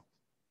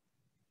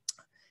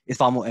it's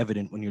far more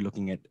evident when you're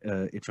looking at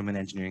it from an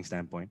engineering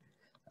standpoint.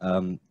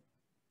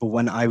 But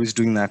when I was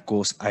doing that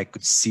course, I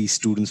could see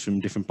students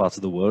from different parts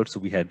of the world. So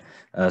we had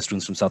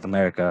students from South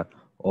America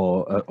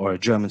or a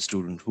German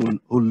student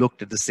who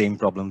looked at the same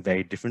problem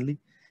very differently.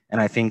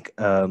 And I think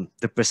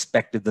the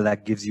perspective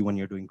that gives you when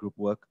you're doing group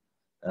work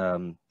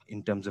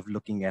in terms of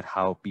looking at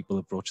how people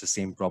approach the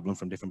same problem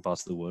from different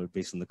parts of the world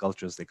based on the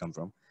cultures they come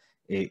from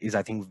is,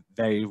 I think,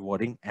 very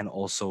rewarding and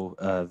also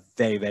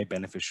very, very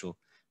beneficial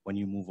when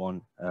you move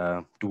on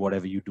to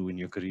whatever you do in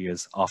your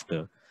careers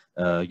after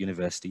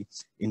university,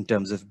 in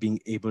terms of being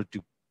able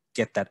to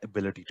get that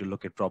ability to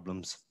look at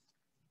problems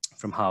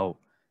from how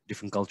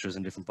different cultures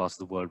in different parts of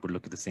the world would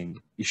look at the same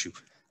issue.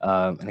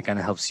 And it kind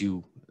of helps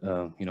you,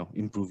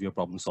 improve your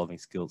problem solving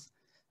skills.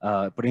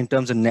 But in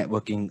terms of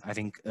networking, I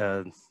think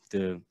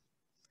the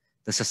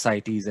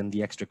societies and the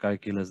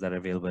extracurriculars that are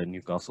available in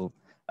Newcastle,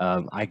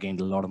 I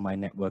gained a lot of my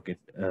network at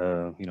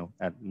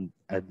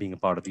being a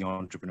part of the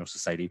Entrepreneur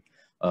Society,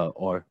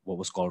 or what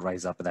was called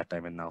Rise Up at that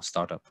time and now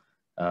Startup.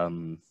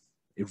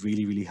 It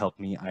really, really helped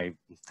me.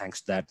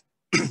 Thanks to that,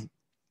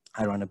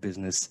 I run a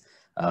business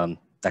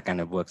that kind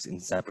of works in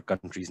separate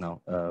countries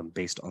now,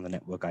 based on the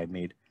network I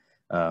made,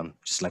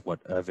 just like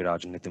what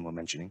Viraj and Nitin were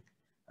mentioning.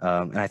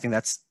 And I think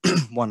that's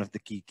one of the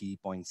key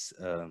points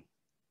of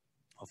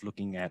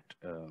looking at,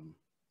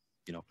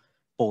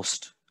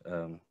 post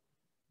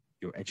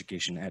your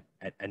education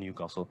at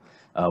Newcastle,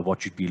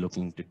 what you'd be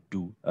looking to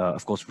do.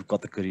 Of course, we've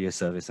got the career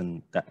service,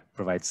 and that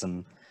provides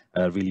some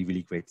really,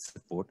 really great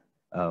support.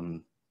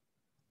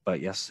 But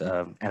yes,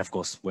 and of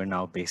course, we're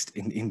now based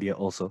in India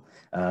also,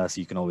 so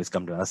you can always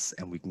come to us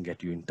and we can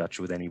get you in touch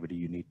with anybody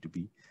you need to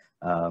be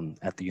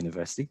at the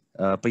university.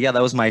 But yeah,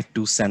 that was my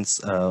 2 cents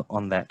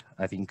on that.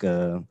 I think,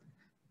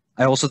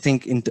 I also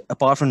think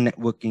apart from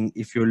networking,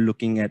 if you're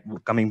looking at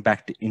coming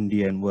back to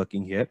India and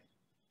working here,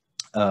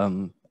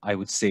 I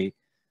would say,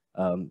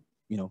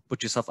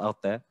 put yourself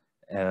out there,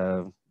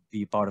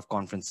 be part of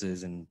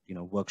conferences and,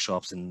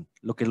 workshops, and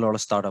look at a lot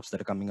of startups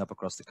that are coming up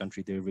across the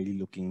country. They're really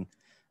looking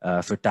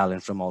for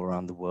talent from all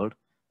around the world,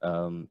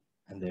 and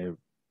they're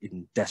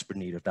in desperate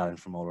need of talent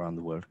from all around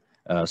the world.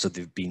 So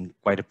they've been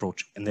quite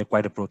they're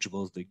quite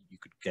approachable. You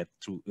could get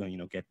through,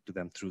 get to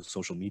them through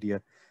social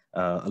media.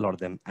 A lot of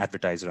them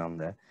advertise around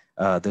there.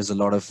 There's a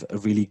lot of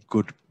really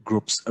good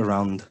groups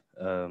around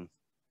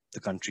the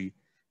country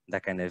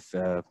that kind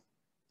of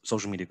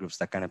social media groups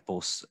that kind of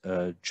post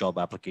job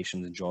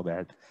applications and job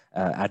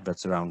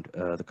adverts around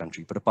the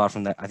country. But apart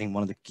from that, I think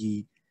one of the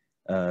key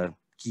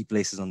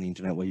places on the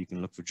internet where you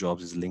can look for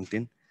jobs is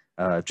LinkedIn.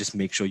 Just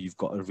make sure you've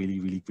got a really,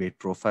 really great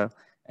profile,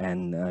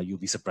 and you'll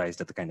be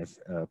surprised at the kind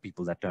of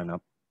people that turn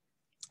up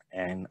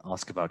and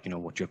ask about,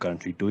 what you're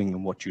currently doing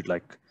and what you'd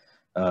like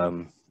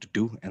to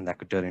do, and that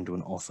could turn into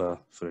an offer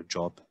for a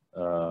job.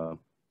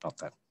 Not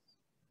that,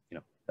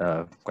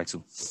 quite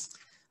soon.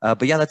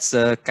 But yeah, that's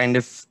kind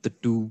of the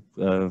two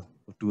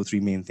or three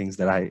main things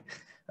that I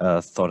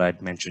thought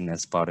I'd mention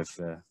as part of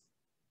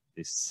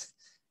this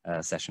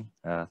session.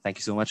 Thank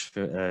you so much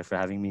for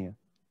having me.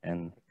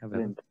 And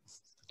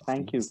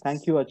thank you,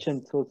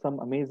 Achint. So some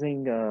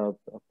amazing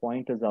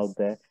pointers out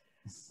there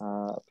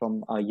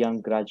from a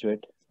young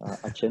graduate,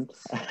 Achint.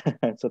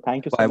 So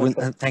thank you so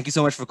much. Thank you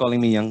so much for calling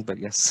me young, but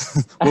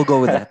yes, we'll go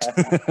with that.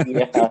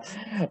 Yeah.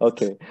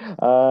 Okay.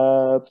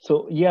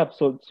 So yeah.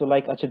 So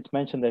like Achint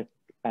mentioned that.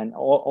 And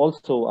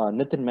also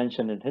Nitin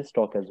mentioned in his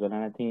talk as well,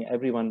 and I think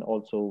everyone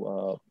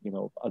also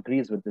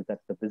agrees with this, that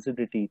the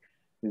visibility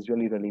is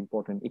really, really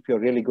important. If you're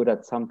really good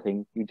at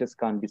something, you just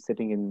can't be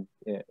sitting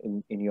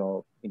in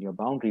your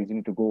boundaries. You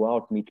need to go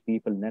out, meet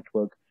people,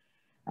 network,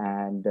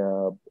 and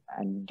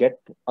get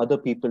other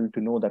people to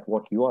know that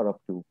what you are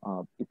up to.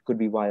 It could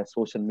be via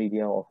social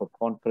media or for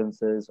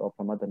conferences or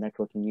from other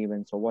networking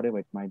events or whatever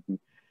it might be.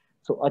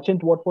 So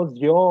Achint, what was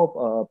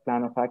your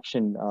plan of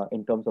action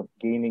in terms of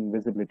gaining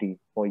visibility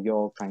for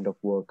your kind of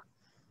work?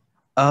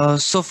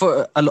 So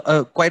for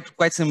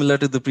quite similar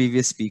to the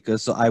previous speaker,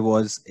 so I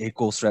was a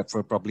course rep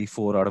for probably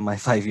 4 out of my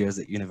 5 years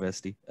at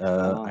university.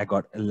 I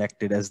got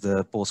elected as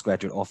the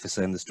postgraduate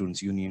officer in the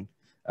Students' Union.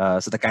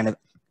 So that kind of,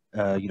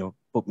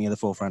 put me at the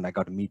forefront. I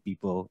got to meet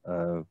people,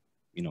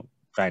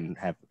 try and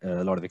have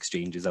a lot of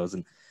exchanges. I was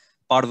in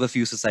part of a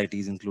few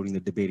societies, including the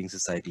Debating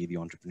Society, the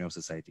Entrepreneur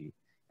Society.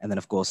 And then,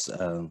 of course,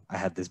 I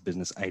had this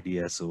business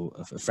idea. So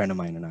a friend of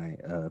mine and I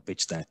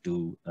pitched that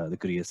to the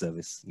career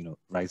service,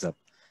 Rise Up,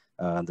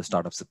 the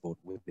startup support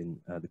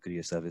within the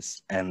career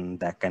service. And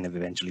that kind of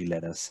eventually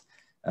led us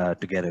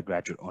to get a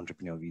graduate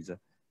entrepreneur visa,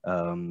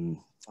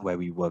 where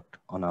we worked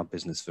on our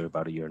business for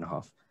about 1.5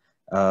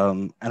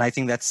 years. And I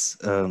think that's,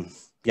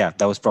 that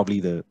was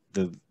probably the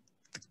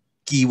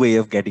key way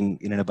of getting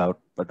in and about.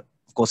 But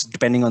of course,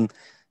 depending on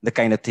the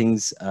kind of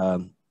things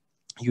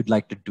you'd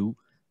like to do,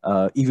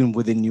 even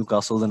within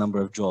Newcastle, the number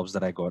of jobs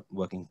that I got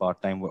working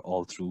part-time were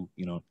all through,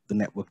 the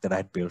network that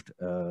I'd built,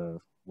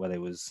 whether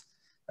it was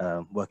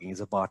working as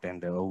a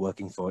bartender or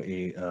working for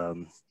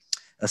a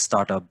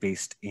startup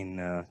based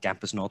in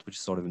Campus North, which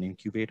is sort of an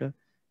incubator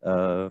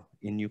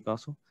in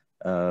Newcastle.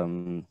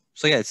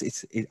 So yeah,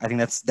 I think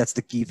that's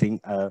the key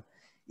thing.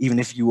 Even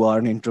if you are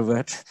an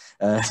introvert,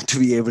 to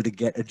be able to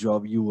get a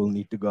job, you will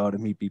need to go out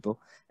and meet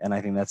people. And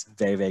I think that's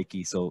very, very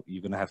key. So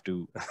you're going to have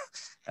to,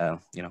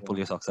 pull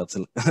your socks up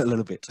a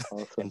little bit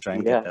and try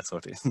and get that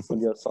sorted.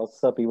 Pull your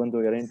socks up, even though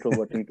you're an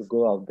introvert, you need to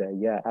go out there.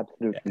 Yeah,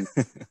 absolutely.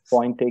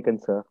 Point taken,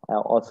 sir.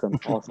 Awesome.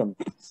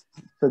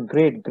 So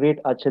great,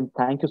 Achint.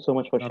 Thank you so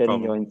much for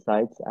sharing your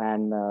insights.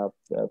 And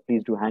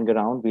please do hang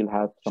around. We'll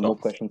have some more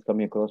questions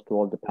coming across to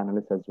all the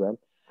panelists as well.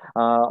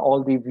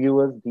 All the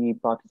viewers, the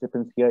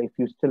participants here, if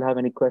you still have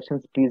any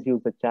questions, please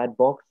use the chat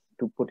box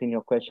to put in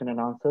your question and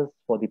answers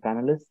for the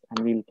panelists, and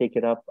we'll take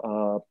it up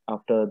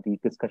after the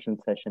discussion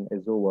session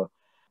is over,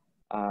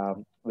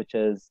 which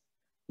is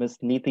Miss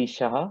Nitee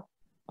Shah,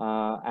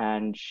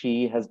 and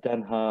she has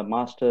done her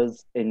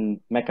master's in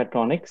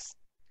mechatronics,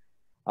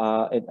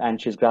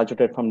 and she's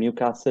graduated from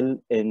Newcastle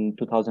in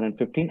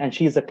 2015, and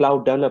she's a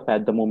cloud developer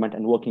at the moment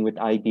and working with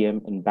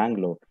IBM in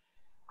Bangalore.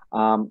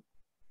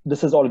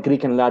 This is all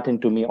Greek and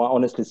Latin to me,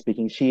 honestly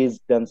speaking. She has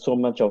done so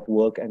much of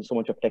work and so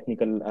much of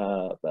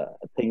technical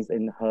things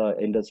in her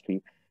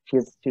industry.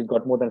 She's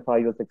got more than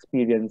 5 years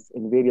experience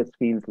in various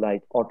fields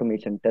like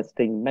automation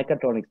testing,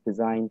 mechatronics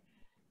design,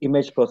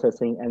 image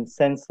processing, and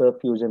sensor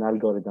fusion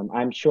algorithm.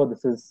 I'm sure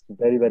this is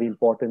very, very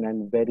important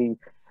and very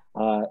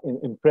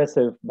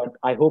impressive, but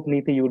I hope,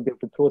 Nitee, you will be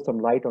able to throw some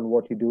light on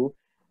what you do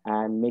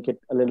and make it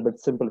a little bit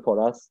simple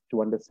for us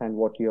to understand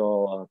what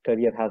your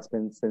career has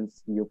been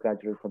since you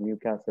graduated from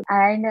Newcastle.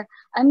 And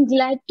I'm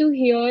glad to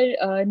hear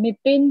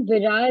Nitin,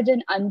 Viraj,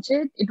 and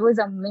Achint. It was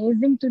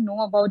amazing to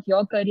know about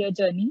your career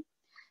journey.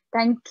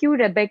 Thank you,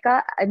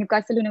 Rebecca,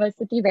 Newcastle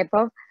University,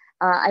 Vaibhav.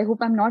 I hope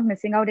I'm not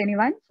missing out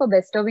anyone for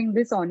bestowing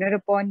this honor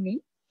upon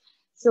me.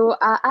 So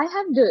I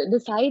have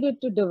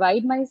decided to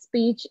divide my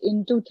speech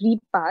into 3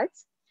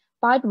 parts.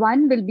 Part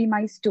 1 will be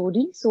my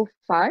story so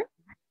far.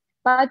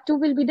 Part 2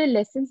 will be the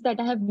lessons that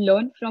I have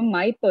learned from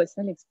my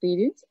personal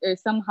experience,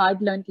 some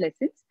hard-learned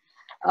lessons.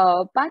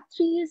 Part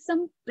 3 is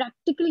some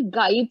practical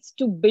guides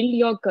to build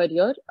your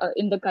career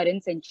in the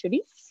current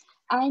century.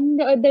 And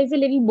there's a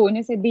little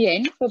bonus at the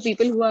end for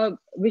people who are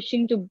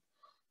wishing to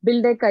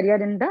build their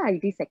career in the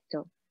IT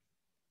sector.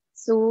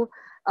 So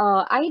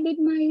I did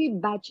my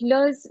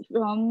bachelor's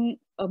from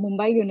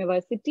Mumbai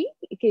University,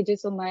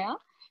 KJ Somaya,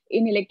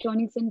 in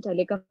electronics and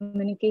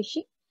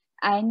telecommunication.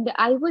 And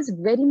I was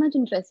very much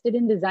interested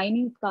in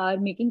designing car,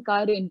 making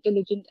car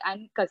intelligent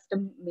and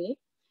custom made.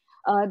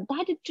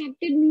 That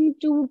attracted me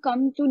to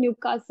come to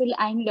Newcastle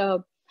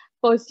and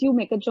pursue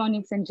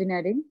mechatronics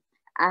engineering.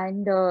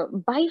 And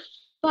by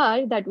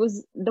far, that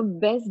was the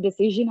best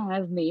decision I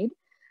have made.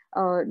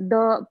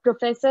 The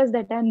professors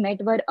that I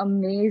met were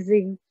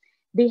amazing.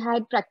 They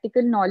had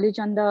practical knowledge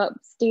on the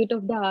state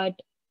of the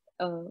art.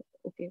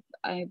 Okay,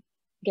 I'm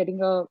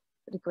getting a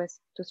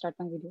request to start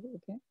my video.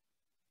 Okay.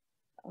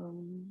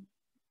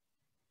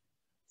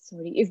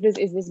 Sorry, is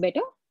this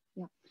better?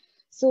 Yeah.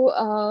 So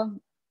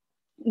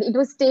it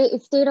was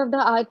state of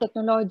the art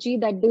technology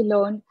that they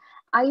learned.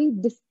 I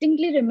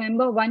distinctly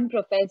remember one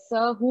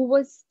professor who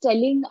was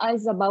telling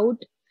us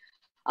about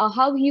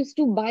how he used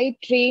to buy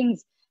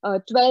trains,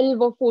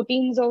 12 or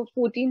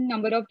 14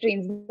 number of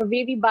trains. The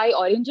way we buy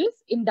oranges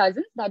in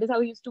dozens, that is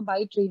how he used to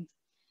buy trains.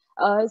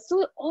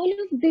 So all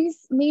of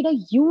this made a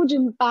huge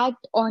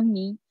impact on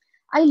me.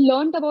 I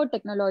learned about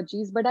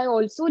technologies, but I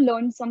also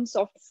learned some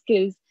soft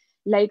skills,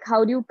 like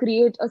how do you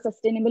create a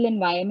sustainable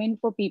environment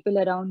for people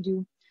around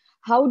you?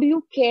 How do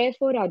you care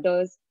for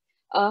others?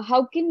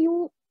 How can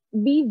you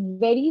be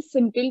very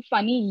simple,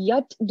 funny,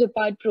 yet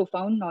depart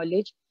profound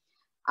knowledge?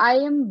 I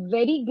am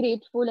very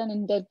grateful and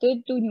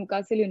indebted to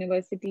Newcastle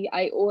University.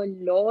 I owe a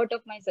lot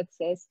of my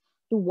success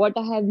to what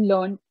I have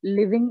learned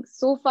living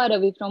so far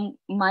away from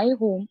my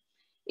home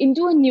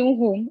into a new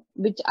home,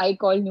 which I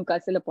call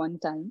Newcastle upon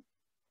Tyne.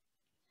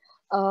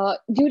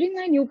 During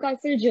my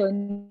Newcastle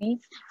journey,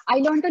 I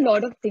learned a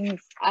lot of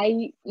things.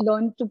 I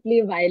learned to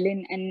play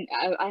violin, and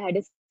I had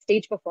a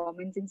stage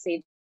performance in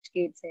Sage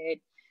Gates Head.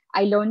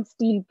 I learned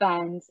steel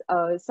pans,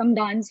 some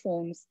dance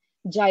forms,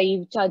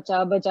 jive,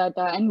 cha-cha,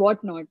 bachata, and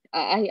whatnot.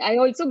 I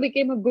also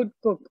became a good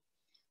cook.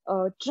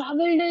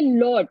 Traveled a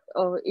lot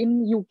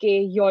in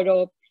UK,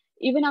 Europe.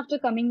 Even after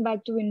coming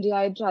back to India,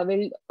 I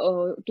traveled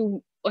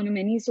on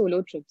many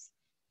solo trips.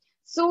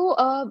 So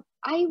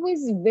I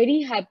was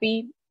very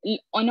happy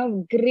on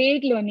a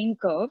great learning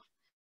curve.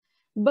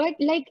 But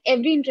like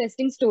every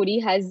interesting story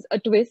has a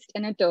twist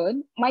and a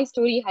turn, my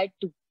story had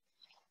two.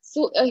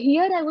 So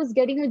here I was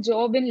getting a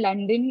job in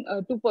London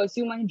to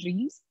pursue my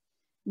dreams.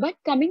 But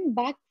coming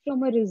back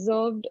from a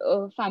reserved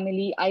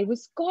family, I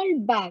was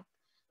called back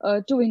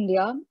to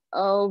India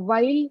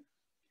while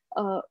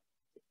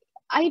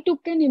I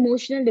took an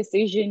emotional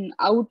decision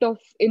out of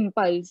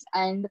impulse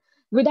and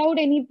without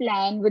any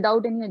plan,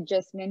 without any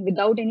adjustment,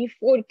 without any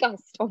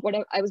forecast of what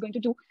I was going to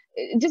do.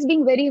 Just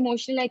being very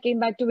emotional, I came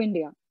back to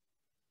India.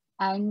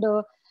 And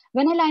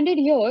when I landed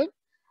here,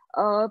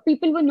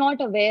 people were not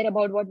aware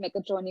about what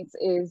mechatronics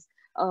is.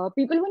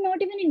 People were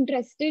not even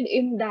interested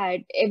in that.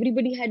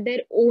 Everybody had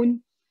their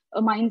own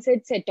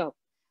mindset set up.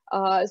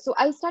 So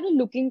I started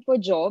looking for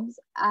jobs,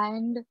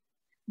 and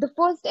the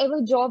first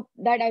ever job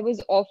that I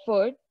was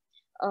offered,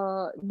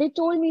 they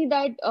told me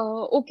that,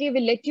 okay,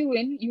 we'll let you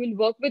in, you will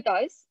work with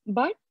us,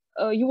 but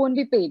you won't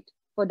be paid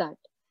for that.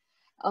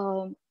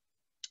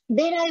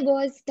 There I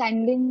was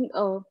standing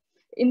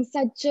in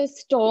such a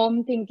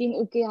storm thinking,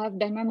 okay, I've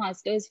done my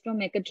master's from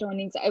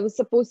mechatronics. I was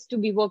supposed to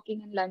be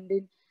working in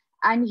London,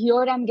 and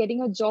here I'm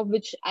getting a job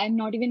which I'm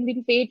not even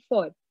being paid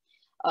for.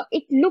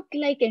 It looked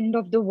like end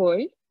of the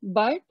world,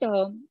 but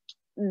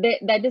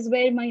that is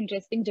where my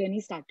interesting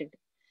journey started.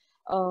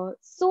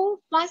 So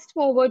fast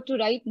forward to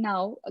right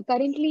now,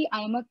 currently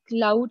I am a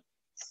cloud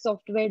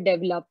software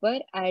developer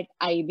at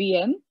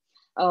IBM,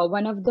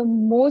 one of the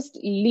most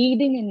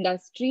leading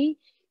industry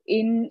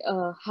in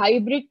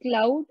hybrid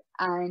cloud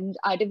and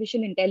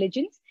artificial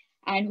intelligence,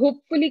 and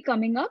hopefully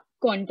coming up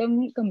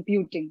quantum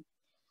computing.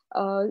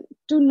 To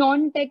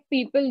non-tech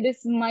people,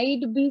 this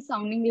might be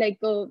sounding like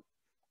a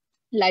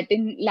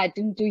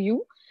Latin to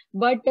you,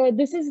 but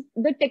this is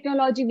the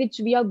technology which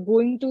we are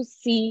going to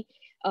see,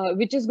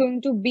 which is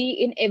going to be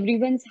in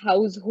everyone's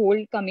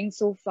household coming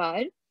so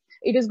far.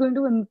 It is going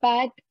to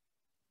impact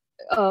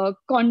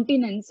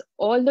continents,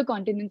 all the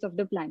continents of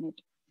the planet.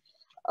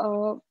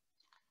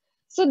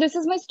 So this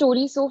is my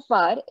story so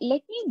far.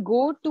 Let me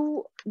go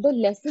to the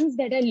lessons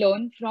that I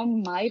learned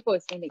from my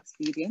personal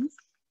experience.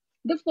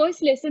 The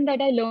first lesson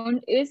that I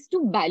learned is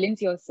to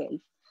balance yourself.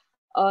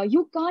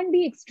 You can't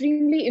be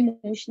extremely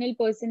emotional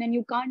person and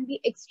you can't be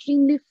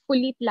extremely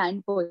fully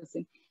planned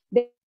person.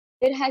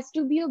 There has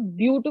to be a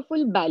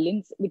beautiful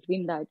balance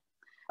between that.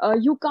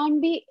 You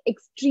can't be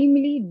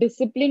extremely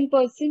disciplined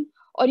person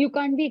or you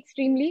can't be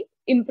extremely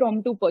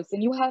impromptu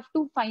person. You have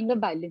to find a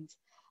balance.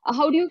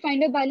 How do you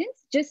find a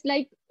balance? Just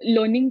like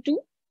learning to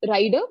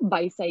ride a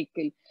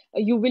bicycle.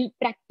 You will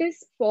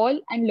practice, fall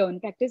and learn,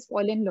 practice,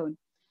 fall and learn.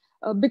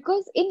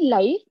 Because in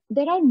life,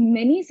 there are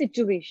many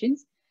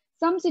situations.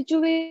 Some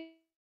situations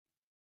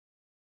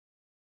you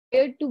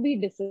are required to be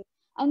disciplined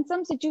and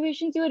some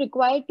situations you are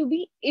required to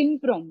be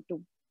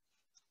impromptu.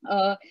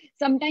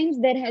 Sometimes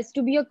there has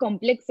to be a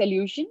complex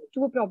solution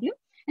to a problem,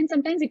 and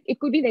sometimes it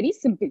could be very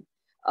simple.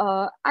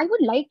 I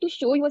would like to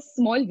show you a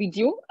small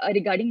video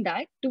regarding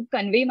that to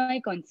convey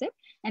my concept,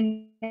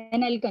 and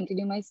then I'll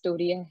continue my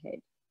story ahead.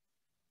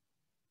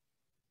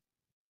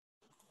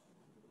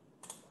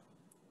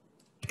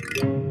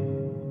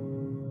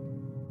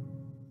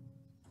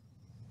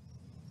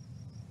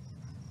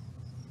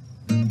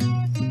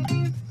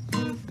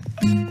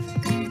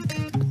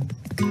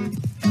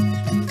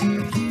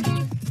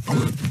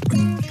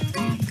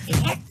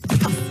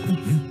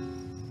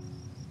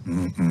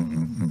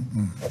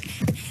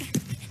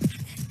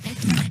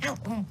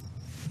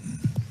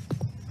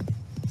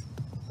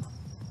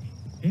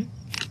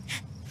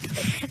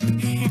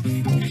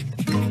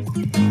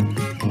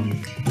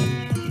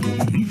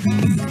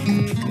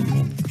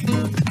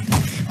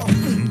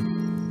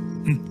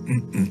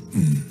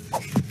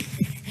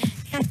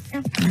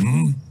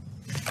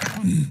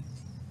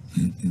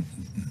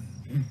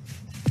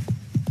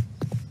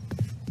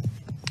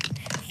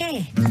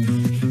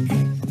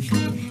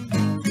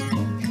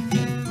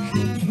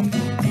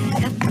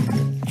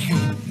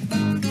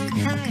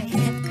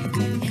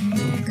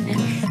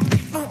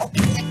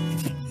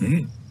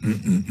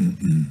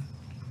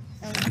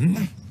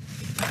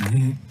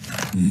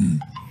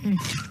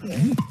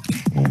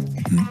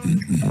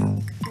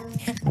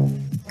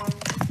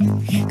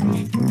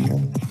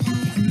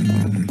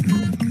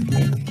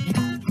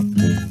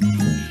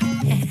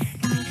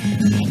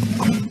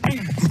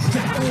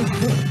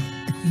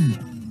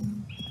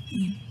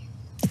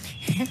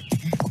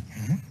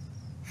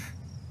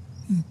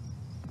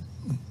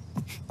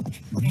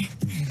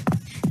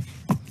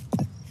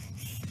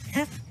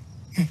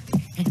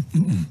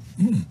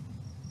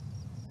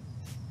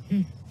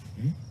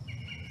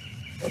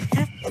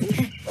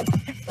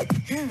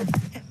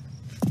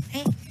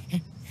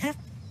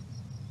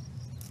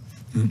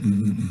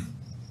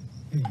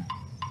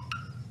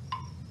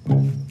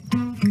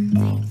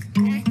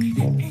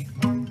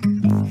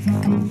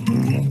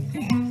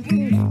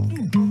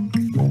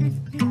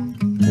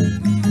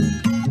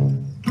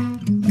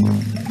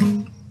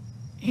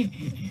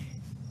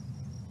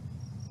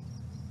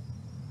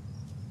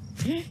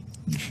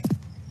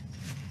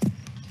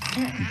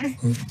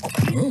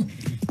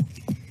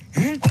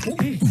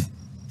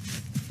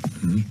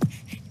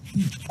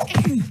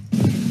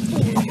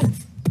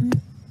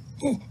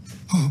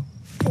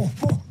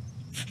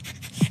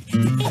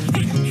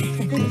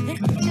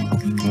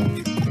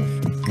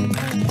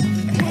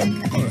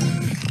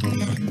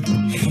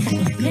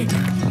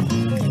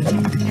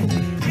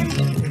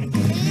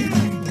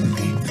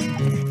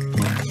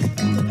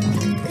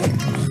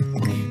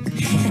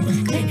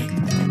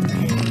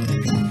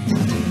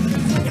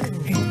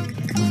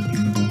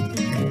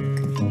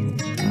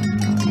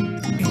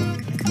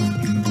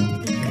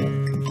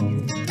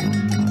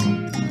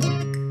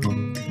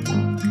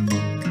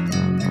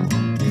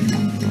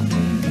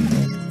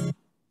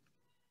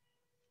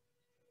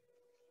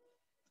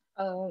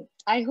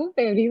 I hope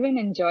everyone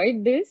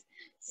enjoyed this.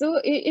 So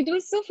it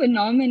was so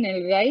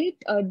phenomenal, right?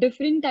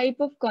 Different type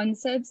of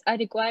concepts are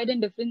required in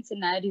different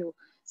scenario.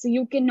 So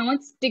you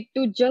cannot stick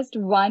to just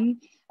one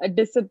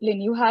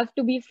discipline. You have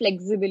to be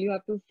flexible. You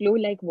have to flow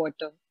like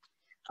water.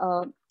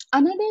 Uh,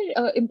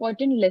 Another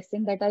important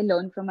lesson that I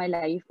learned from my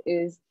life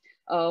is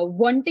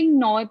wanting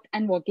north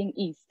and walking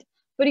east.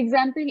 For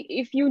example,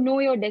 if you know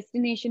your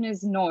destination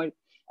is north,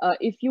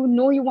 if you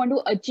know you want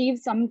to achieve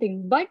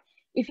something, but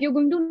if you're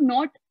going to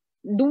not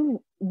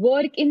do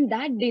work in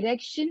that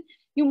direction,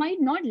 you might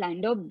not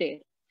land up there.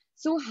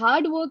 So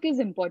hard work is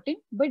important,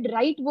 but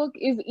right work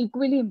is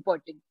equally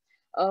important.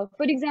 For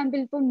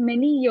example, for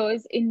many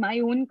years in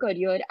my own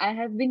career, I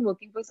have been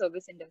working for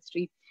service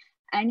industry,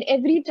 and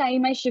every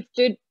time I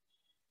shifted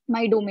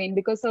my domain,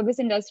 because service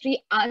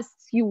industry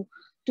asks you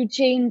to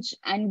change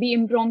and be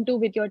impromptu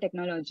with your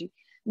technology.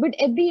 But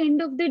at the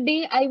end of the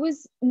day, I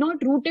was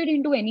not rooted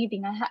into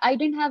anything. I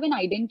didn't have an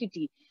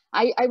identity.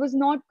 I was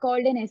not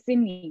called an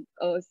SME,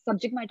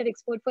 subject matter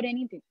expert for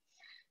anything.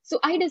 So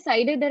I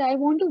decided that I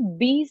want to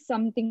be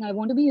something, I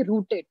want to be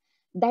rooted.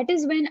 That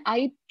is when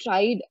I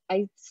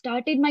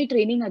started my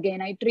training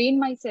again. I trained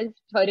myself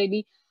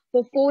thoroughly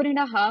for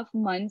 4.5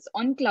 months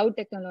on cloud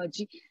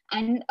technology.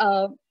 And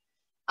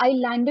I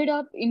landed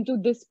up into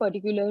this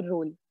particular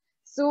role.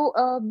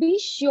 So be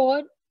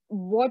sure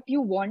what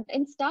you want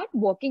and start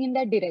walking in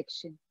that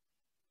direction.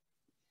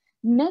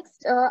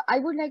 Next, I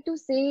would like to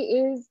say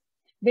is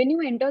when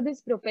you enter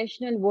this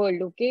professional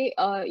world, okay,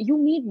 you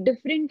meet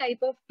different type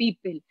of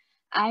people,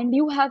 and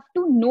you have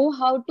to know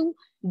how to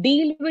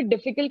deal with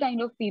difficult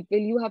kind of people.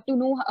 You have to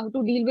know how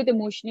to deal with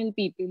emotional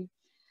people.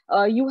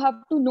 You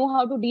have to know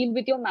how to deal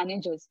with your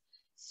managers.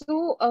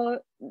 So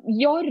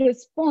your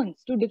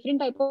response to different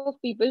type of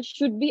people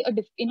should be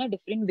in a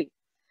different way.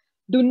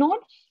 Do not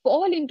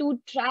fall into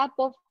trap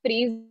of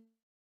praising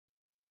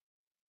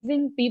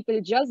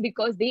people just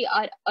because they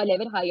are a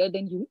level higher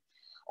than you.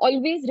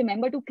 Always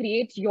remember to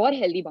create your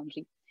healthy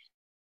boundary.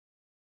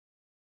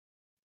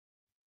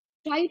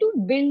 Try to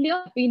build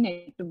your happy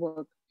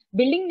network.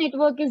 Building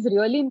network is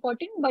really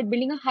important, but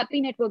building a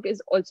happy network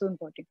is also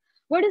important.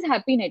 What is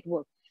happy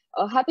network?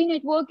 A happy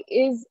network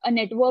is a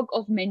network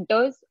of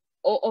mentors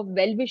or of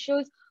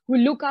well-wishers who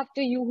look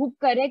after you, who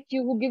correct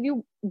you, who give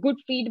you good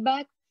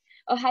feedback.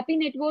 A happy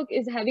network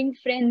is having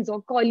friends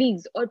or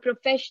colleagues or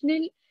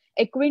professional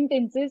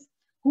acquaintances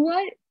who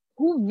are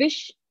who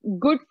wish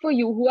good for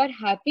you, who are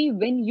happy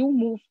when you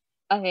move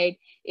ahead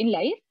in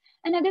life,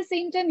 and at the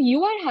same time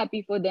you are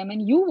happy for them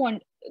and you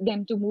want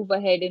them to move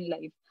ahead in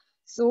life.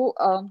 So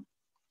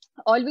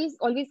always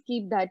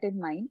keep that in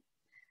mind.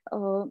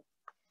 uh,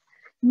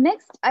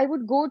 Next, I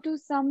would go to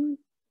some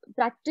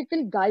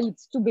practical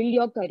guides to build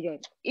your career.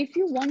 If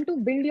you want to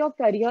build your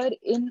career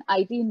in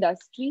IT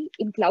industry,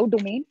 in cloud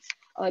domain,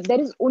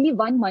 there is only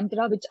one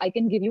mantra which I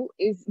can give you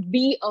is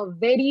be a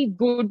very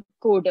good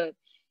coder.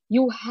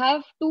 You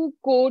have to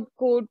code,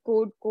 code,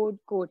 code, code,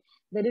 code.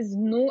 There is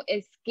no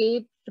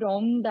escape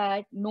from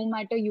that. No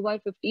matter you are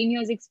 15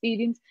 years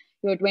experience,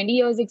 you are 20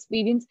 years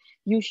experience,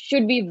 you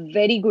should be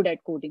very good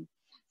at coding.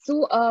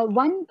 So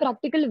one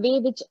practical way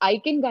which I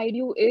can guide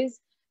you is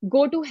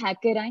go to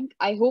HackerRank.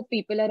 I hope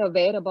people are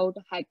aware about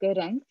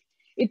HackerRank.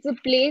 It's a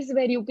place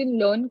where you can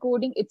learn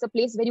coding. It's a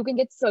place where you can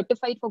get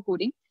certified for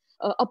coding.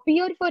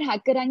 Appear for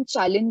HackerRank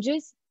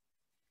challenges.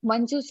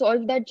 Once you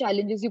solve that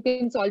challenges, you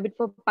can solve it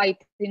for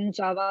Python,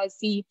 Java,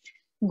 C,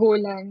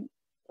 Golang,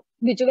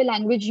 whichever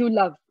language you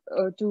love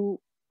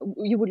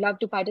you would love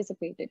to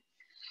participate in.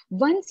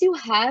 Once you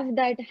have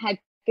that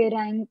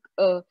HackerRank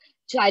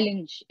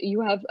challenge,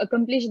 you have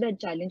accomplished that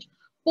challenge,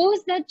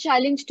 post that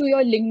challenge to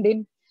your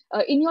LinkedIn.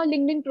 In your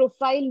LinkedIn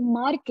profile,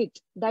 mark it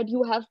that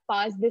you have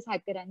passed this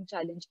HackerRank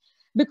challenge.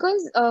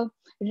 Because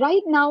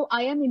right now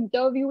I am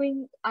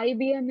interviewing,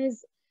 IBM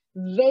is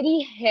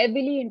very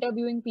heavily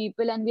interviewing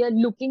people, and we are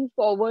looking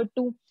forward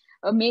to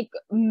make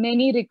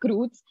many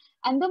recruits.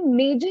 And the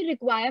major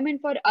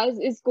requirement for us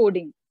is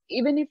coding.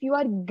 Even if you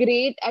are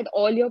great at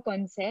all your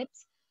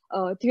concepts,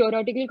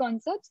 theoretical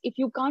concepts, if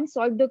you can't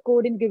solve the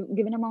code in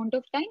given amount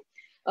of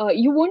time,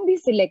 you won't be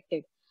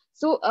selected.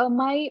 So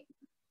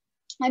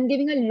I'm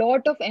giving a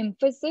lot of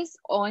emphasis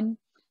on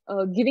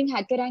giving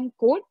HackerRank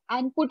code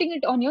and putting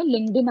it on your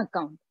LinkedIn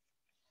account.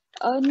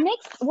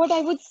 Next, what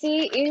I would say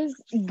is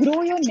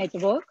grow your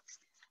network.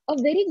 A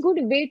very good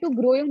way to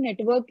grow your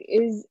network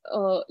is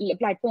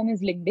platform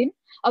is LinkedIn.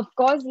 Of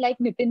course, like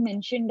Nitin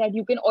mentioned, that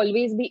you can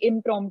always be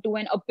impromptu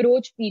and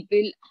approach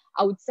people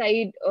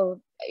outside.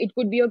 It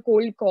could be a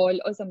cold call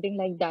or something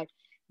like that.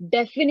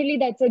 Definitely,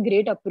 that's a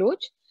great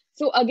approach.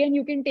 So again,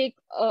 you can take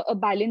a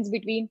balance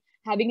between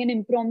having an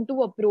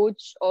impromptu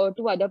approach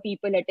to other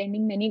people,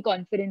 attending many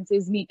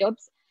conferences,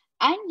 meetups,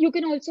 and you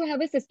can also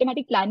have a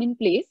systematic plan in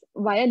place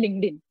via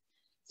LinkedIn.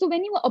 So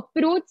when you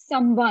approach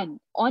someone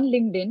on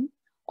LinkedIn,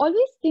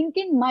 always think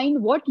in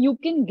mind what you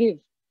can give.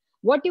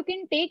 What you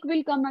can take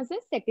will come as a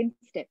second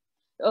step.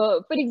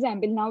 For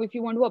example, now if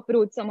you want to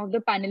approach some of the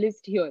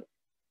panelists here,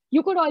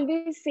 you could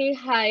always say,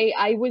 hi,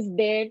 I was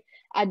there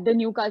at the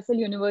Newcastle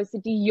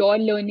University, your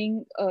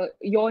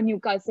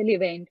Newcastle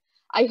event.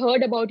 I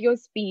heard about your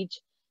speech.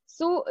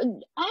 So,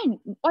 and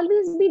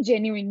always be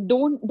genuine.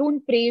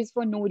 Don't praise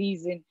for no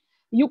reason.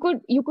 You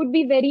could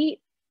be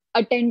very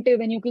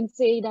attentive, and you can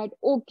say that,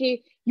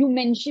 okay, you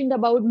mentioned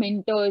about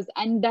mentors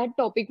and that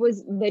topic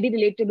was very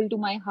relatable to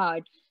my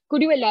heart.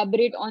 Could you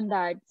elaborate on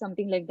that?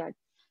 Something like that.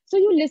 So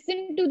you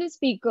listen to the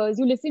speakers,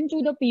 you listen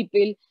to the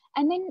people,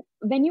 and then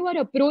when you are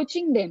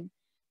approaching them,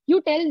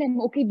 you tell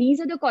them, okay, these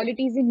are the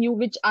qualities in you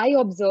which I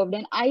observed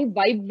and I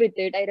vibe with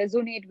it, I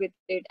resonate with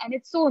it, and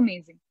it's so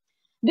amazing.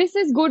 This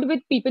is good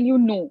with people you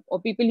know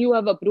or people you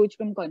have approached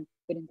from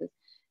conferences.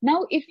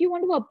 Now, if you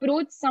want to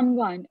approach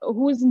someone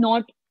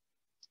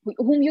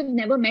whom you've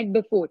never met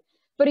before,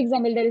 for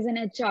example, there is an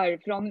HR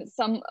from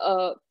some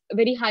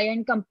very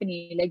high-end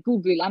company like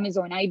Google,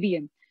 Amazon,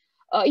 IBM.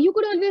 You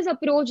could always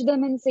approach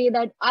them and say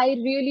that I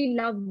really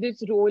love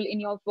this role in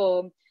your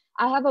firm.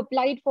 I have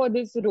applied for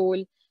this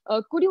role.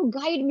 Could you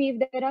guide me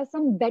if there are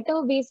some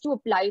better ways to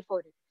apply for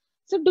it?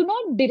 So do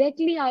not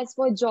directly ask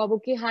for a job.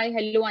 Okay, hi,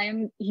 hello, I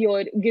am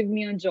here. Give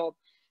me a job.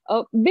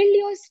 Build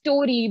your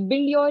story,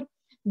 build your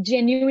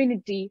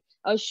genuinity,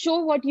 show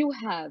what you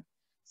have.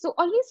 So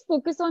always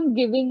focus on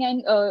giving,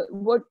 and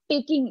what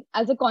taking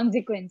as a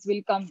consequence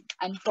will come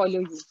and follow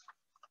you.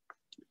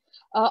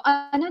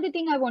 Another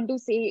thing I want to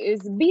say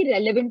is be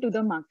relevant to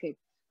the market.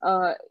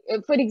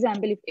 For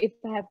example, if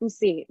I have to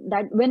say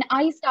that when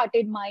I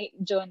started my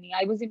journey,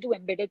 I was into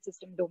embedded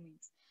system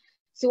domains.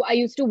 So I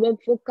used to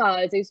work for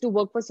cars, I used to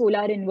work for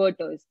solar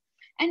inverters.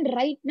 And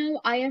right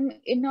now I am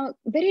in a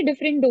very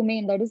different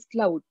domain, that is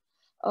cloud.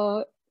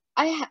 Uh,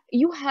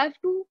 you have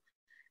to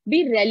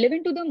be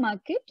relevant to the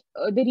market.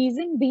 The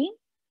reason being,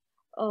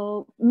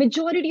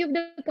 majority of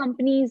the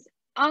companies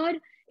are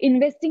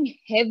investing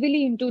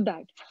heavily into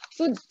that.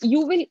 So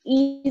you will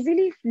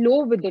easily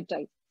flow with the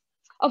tide.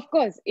 Of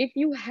course, if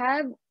you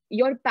have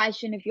your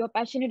passion, if you're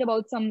passionate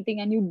about something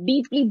and you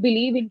deeply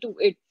believe into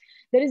it,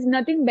 there is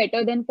nothing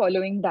better than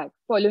following that,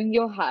 following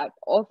your heart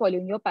or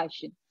following your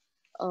passion.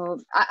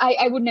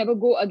 I would never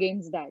go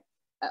against that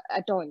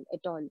at all,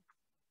 at all.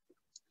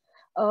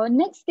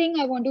 Next thing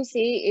I want to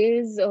say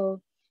is,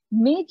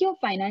 make your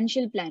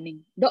financial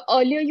planning. The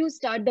earlier you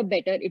start, the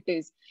better it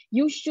is.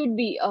 You should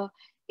be,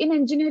 in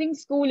engineering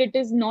school, it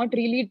is not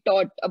really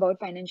taught about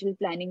financial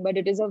planning, but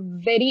it is a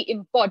very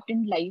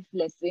important life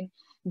lesson.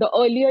 The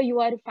earlier you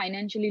are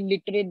financially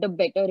literate, the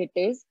better it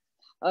is.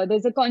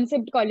 There's a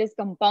concept called as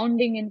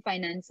compounding in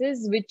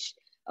finances, which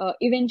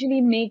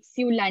eventually makes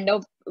you land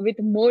up with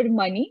more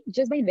money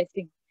just by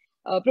investing.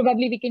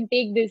 Probably we can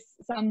take this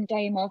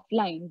sometime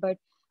offline, but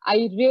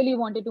I really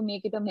wanted to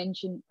make it a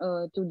mention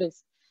to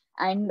this.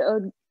 And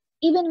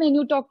even when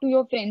you talk to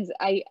your friends,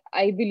 I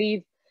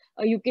believe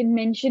you can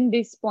mention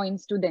these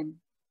points to them.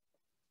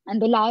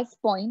 And the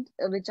last point,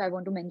 which I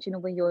want to mention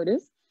over here,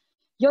 is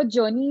your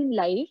journey in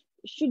life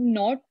should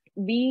not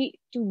be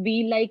to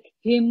be like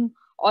him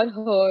or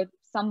her,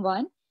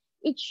 someone.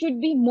 It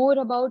should be more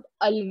about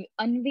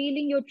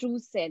unveiling your true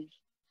self,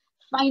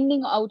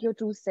 finding out your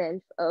true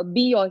self,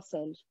 be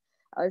yourself.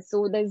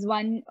 So there's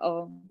one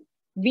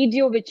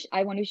video which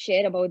I want to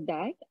share about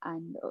that,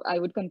 and I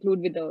would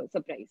conclude with a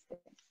surprise.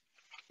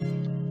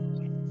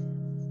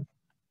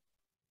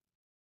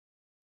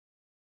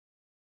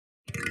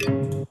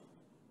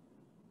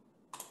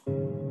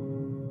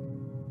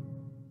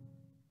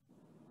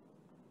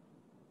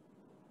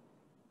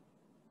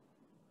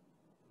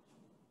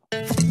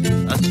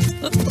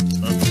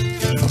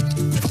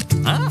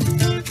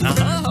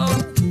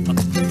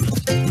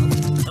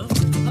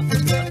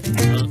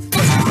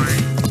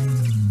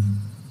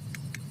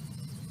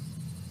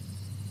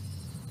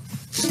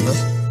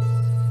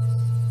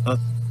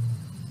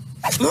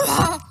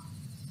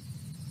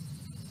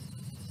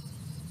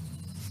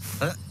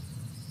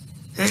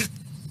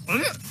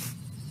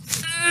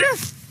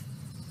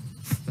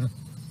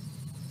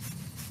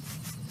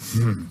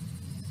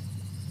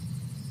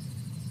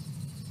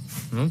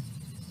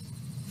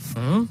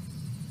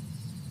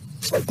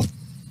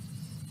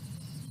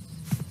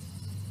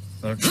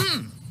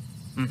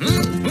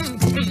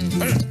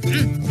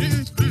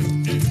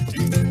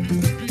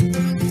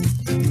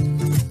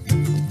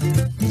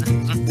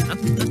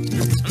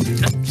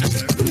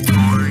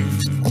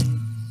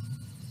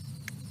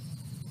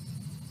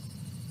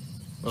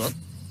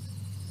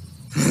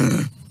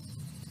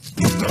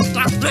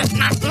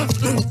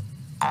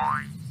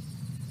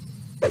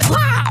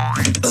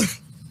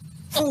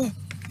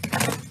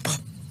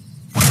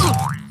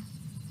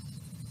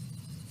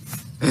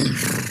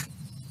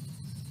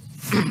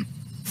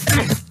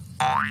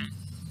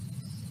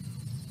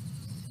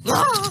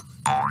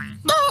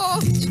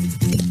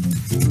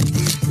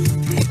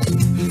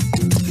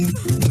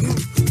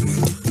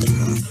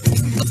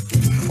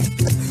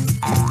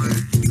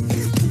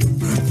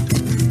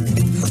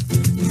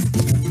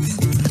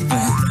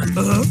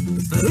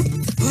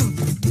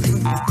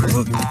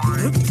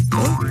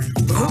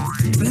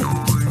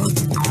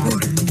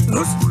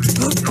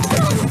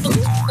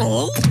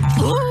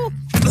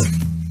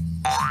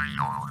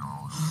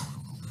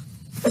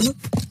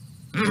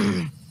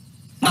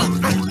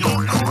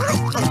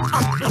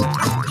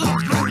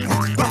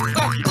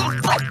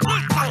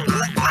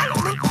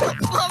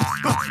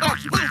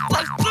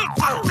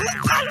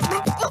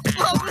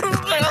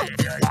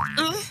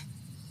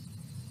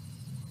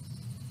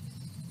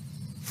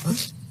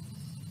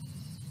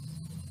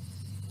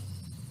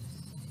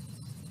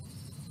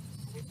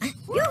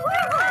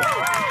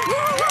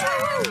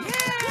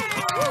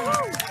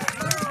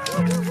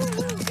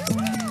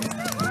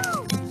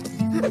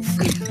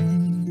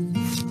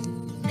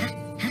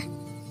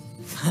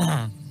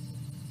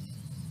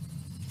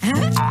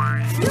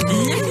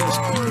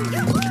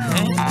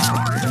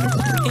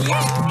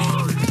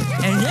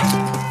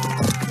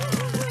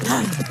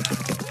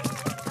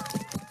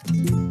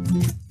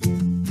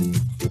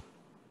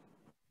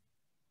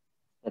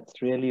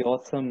 That's really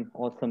awesome.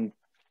 Awesome.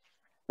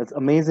 That's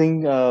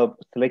amazing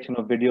selection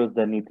of videos,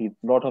 there, Nitee.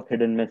 A lot of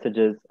hidden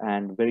messages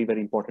and very,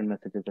 very important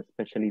messages,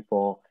 especially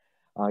for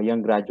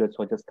young graduates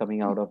who are just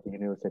coming out of the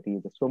university.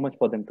 There's so much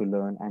for them to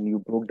learn, and you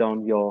broke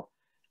down your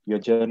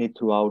journey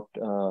throughout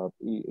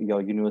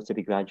your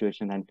university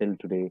graduation until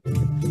today.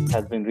 It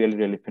has been really,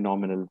 really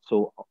phenomenal.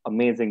 So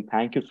amazing.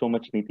 Thank you so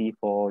much, Nitee,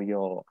 for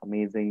your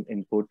amazing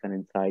inputs and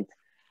insights.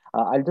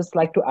 I'd just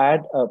like to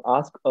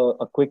ask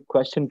a quick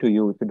question to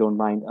you, if you don't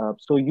mind.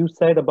 So you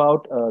said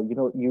about,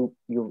 you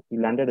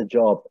landed a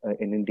job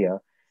in India,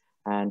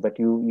 and but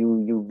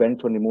you went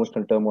through an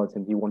emotional turmoil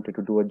since you wanted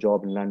to do a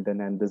job in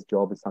London, and this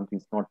job is something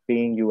that's not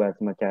paying you as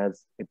much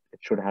as it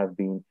should have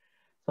been.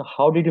 So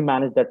how did you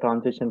manage that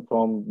transition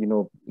from,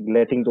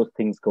 letting those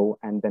things go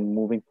and then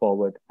moving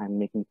forward and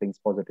making things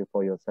positive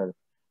for yourself?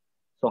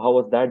 So how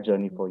was that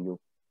journey for you?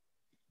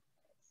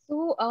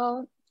 So,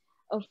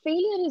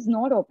 failure is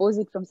not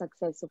opposite from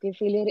success. Okay,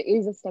 failure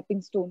is a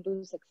stepping stone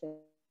to success,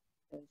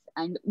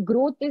 and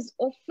growth is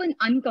often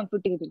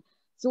uncomfortable.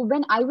 So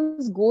when I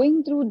was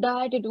going through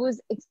that, it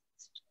was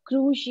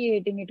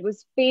excruciating. It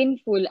was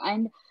painful,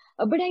 and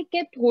but I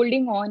kept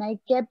holding on. I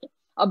kept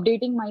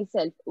updating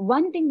myself.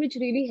 One thing which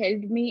really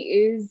helped me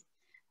is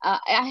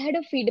I had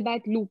a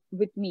feedback loop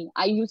with me.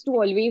 I used to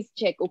always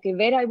check, okay,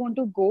 where I want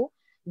to go,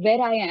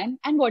 where I am,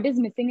 and what is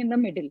missing in the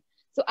middle.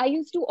 So I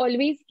used to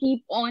always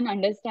keep on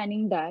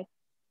understanding that.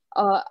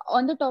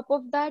 On the top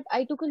of that,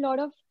 I took a lot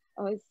of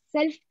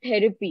self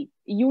therapy.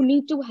 You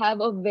need to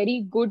have a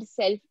very good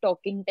self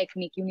talking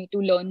technique. You need to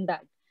learn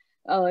that.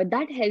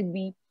 That helped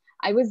me.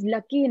 I was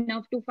lucky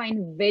enough to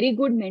find very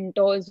good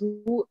mentors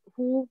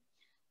who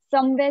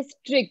some were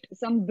strict,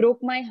 some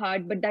broke my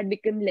heart, but that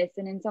became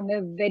lesson, and some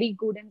were very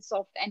good and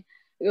soft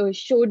and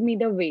showed me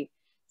the way.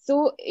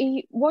 So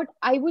what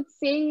I would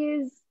say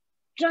is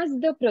trust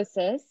the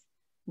process,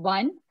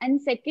 one,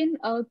 and second,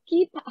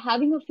 keep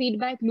having a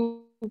feedback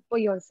loop for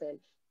yourself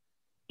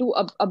to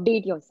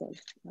update yourself.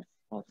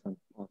 Awesome.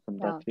 Awesome.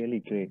 Yeah. That's really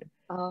great.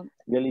 Um,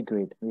 Really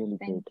great. Really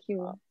thank great.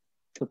 you.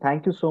 So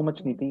thank you so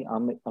much, Nitee.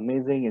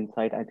 Amazing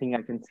insight. I think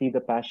I can see the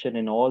passion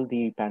in all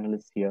the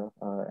panelists here,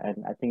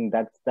 and I think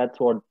that's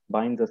what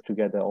binds us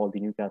together, all the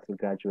Newcastle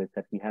graduates,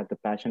 that we have the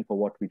passion for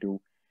what we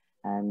do,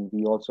 and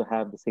we also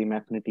have the same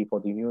affinity for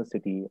the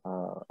university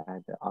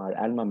and our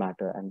alma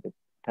mater, and it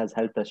has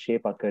helped us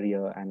shape our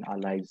career and our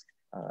lives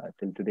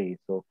till today.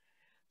 So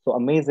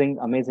amazing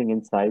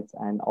insights,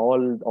 and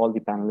all the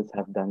panelists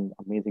have done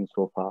amazing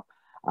so far.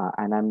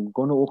 And I'm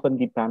going to open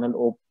the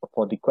panel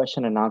for the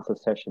question and answer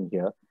session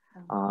here.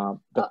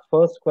 The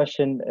first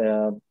question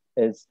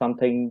is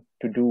something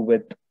to do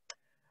with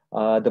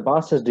the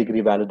master's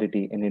degree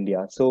validity in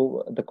India.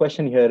 So the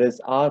question here is,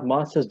 are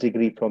master's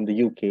degree from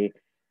the UK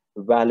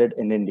valid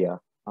in India?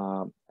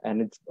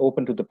 And it's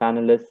open to the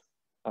panelists.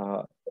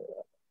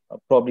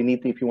 Probably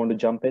Nitee, if you want to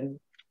jump in.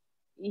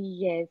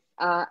 Yes,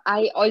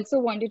 I also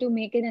wanted to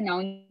make an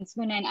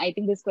announcement, and I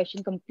think this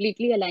question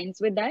completely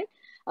aligns with that.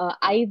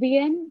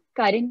 IBM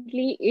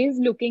currently is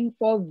looking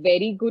for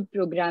very good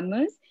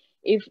programmers.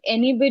 If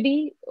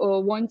anybody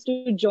wants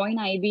to join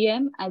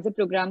IBM as a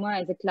programmer,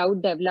 as a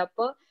cloud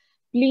developer,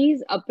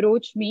 please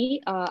approach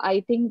me.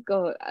 I think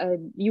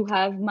you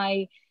have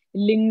my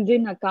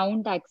LinkedIn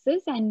account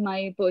access and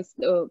my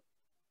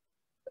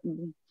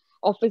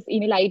office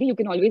email ID. You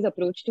can always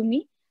approach to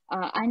me.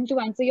 And to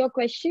answer your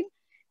question,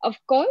 of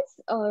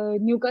course,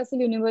 Newcastle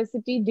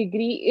University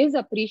degree is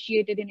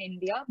appreciated in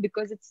India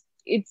because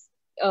it's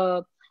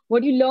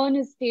what you learn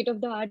is state of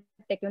the art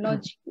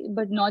technology,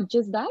 but not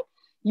just that.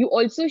 You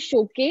also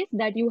showcase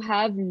that you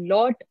have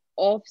lot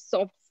of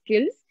soft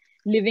skills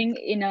living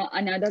in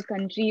another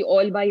country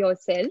all by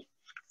yourself.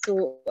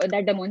 So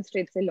that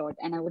demonstrates a lot,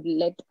 and I would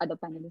let other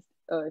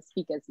panelists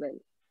speak as well.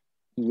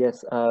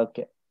 Yes.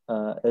 Okay.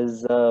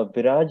 Is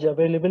Viraj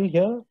available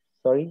here?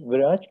 Sorry,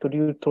 Viraj, could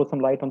you throw some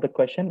light on the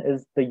question?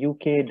 Is the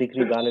UK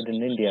degree valid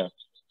in India?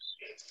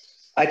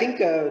 I think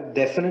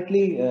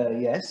definitely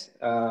yes.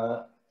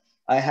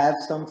 I have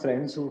some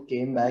friends who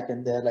came back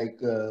and they're like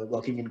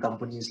working in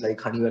companies like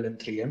Honeywell and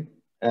 3M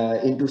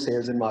into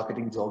sales and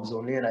marketing jobs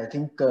only. And I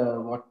think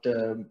what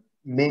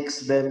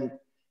makes them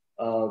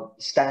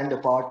stand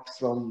apart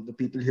from the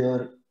people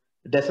here,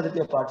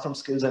 definitely apart from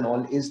skills and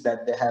all, is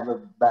that they have a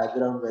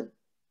background where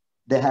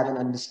they have an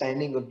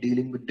understanding of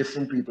dealing with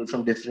different people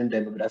from different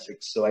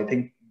demographics. So I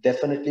think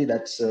definitely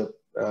that's an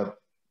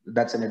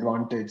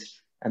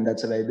advantage, and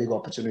that's a very big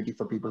opportunity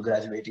for people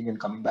graduating and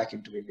coming back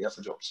into India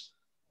for jobs.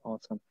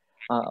 Awesome.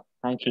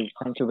 Thank you,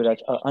 Viraj.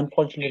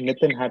 Unfortunately,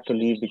 Nitin had to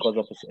leave because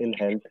of his ill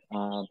health,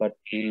 but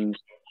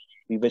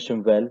we wish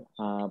him well.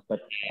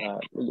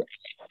 Yeah,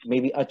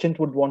 maybe Achint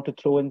would want to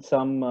throw in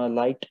some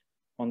light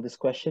on this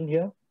question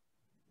here.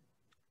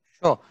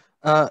 Sure.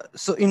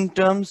 So in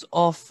terms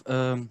of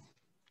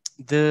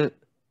the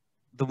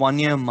 1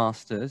 year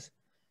masters,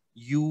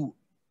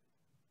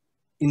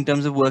 in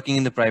terms of working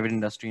in the private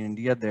industry in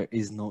India, there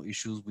is no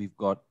issues. We've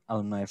got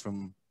alumni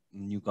from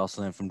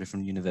Newcastle and from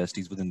different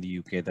universities within the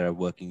UK that are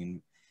working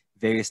in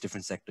various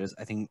different sectors.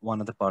 I think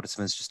one of the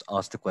participants just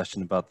asked a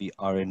question about the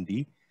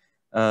R&D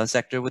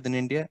sector within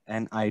India,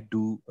 and I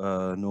do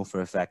know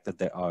for a fact that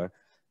there are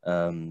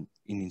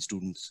Indian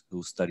students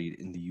who studied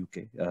in the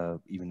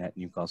UK, even at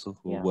Newcastle,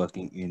 who are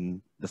working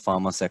in the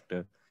pharma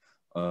sector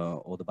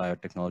or the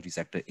biotechnology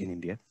sector in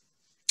India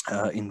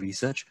in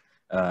research.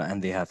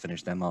 And they have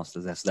finished their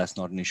masters. That's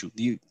not an issue.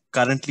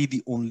 Currently,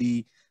 the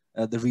only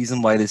the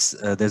reason why there's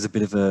a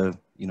bit of a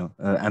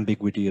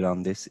ambiguity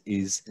around this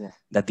is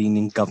that the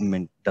Indian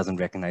government doesn't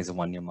recognize a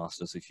 1 year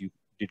master. So if you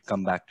did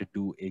come back to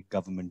do a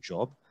government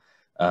job,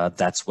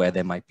 that's where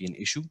there might be an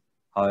issue.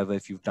 However,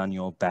 if you've done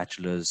your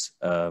bachelor's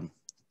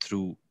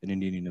through an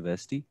Indian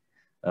university,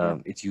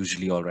 it's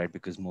usually all right,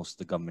 because most of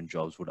the government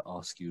jobs would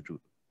ask you to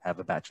have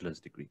a bachelor's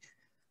degree.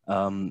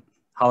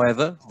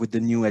 However, with the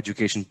new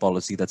education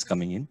policy that's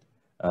coming in,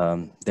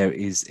 there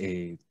is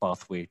a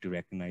pathway to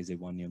recognize a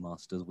one-year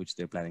master's, which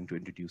they're planning to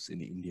introduce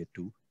in India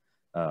too.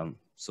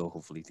 So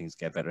hopefully things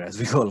get better as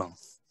we go along,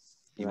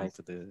 even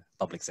for the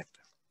public sector.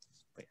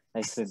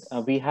 Excellent.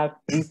 We have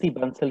Preeti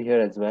Bansal here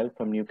as well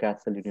from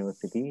Newcastle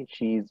University.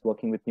 She's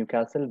working with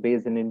Newcastle,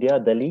 based in India,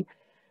 Delhi.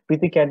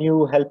 Preeti, can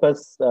you help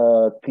us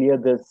clear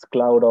this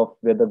cloud of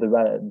whether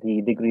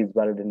the degree is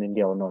valid in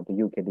India or not,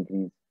 the UK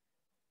degrees?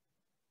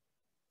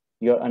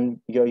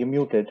 You're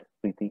muted,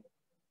 Preeti.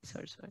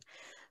 Sorry.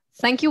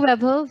 Thank you,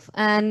 Vaibhav,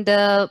 and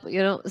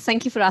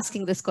thank you for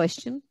asking this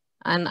question.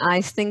 And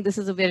I think this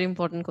is a very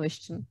important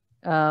question.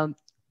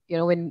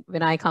 When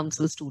I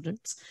counsel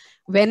students,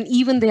 when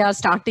even they are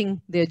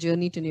starting their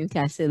journey to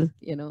Newcastle,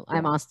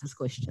 I'm asked this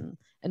question,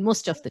 and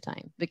most of the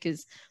time,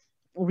 because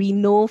we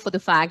know for the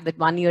fact that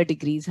one-year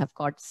degrees have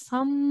got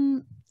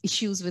some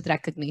issues with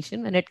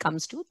recognition when it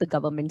comes to the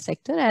government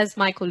sector, as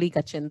my colleague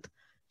Achint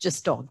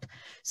just talked.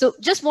 So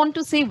just want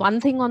to say one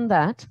thing on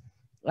that.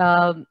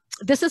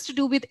 This is to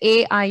do with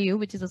AIU,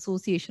 which is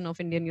Association of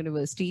Indian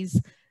Universities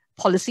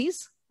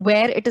policies,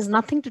 where it is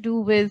nothing to do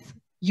with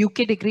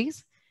UK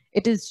degrees.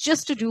 It is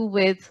just to do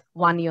with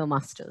one-year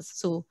masters.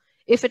 So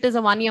if it is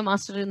a one-year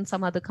master in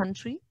some other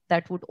country,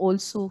 that would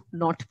also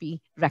not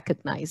be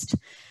recognized.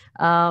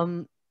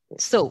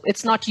 So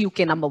it's not UK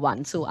number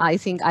one. So I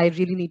think I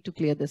really need to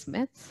clear this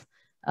myth.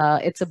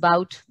 It's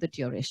about the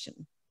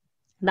duration.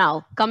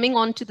 Now, coming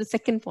on to the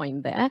second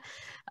point there,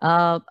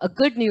 a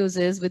good news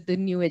is with the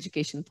new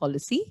education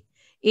policy,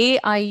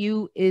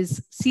 AIU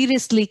is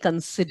seriously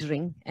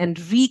considering and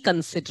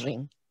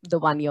reconsidering the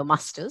one-year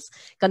masters,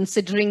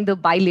 considering the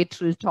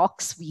bilateral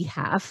talks we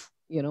have,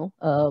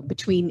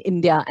 between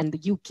India and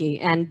the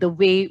UK, and the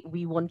way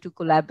we want to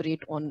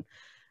collaborate on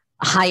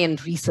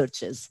high-end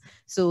researchers.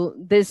 So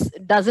this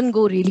doesn't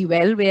go really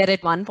well, where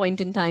at one point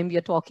in time, we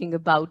are talking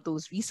about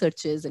those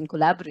researchers and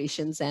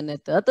collaborations, and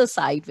at the other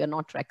side, we're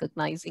not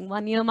recognizing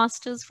one-year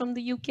masters from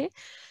the UK.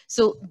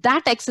 So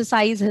that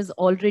exercise has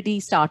already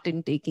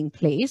started taking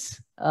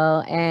place,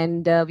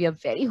 and we are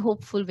very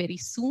hopeful very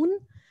soon,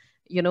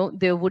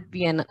 there would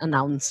be an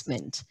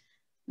announcement.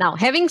 Now,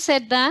 having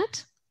said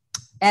that,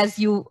 as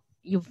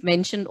you've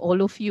mentioned,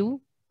 all of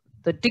you,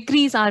 the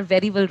degrees are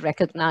very well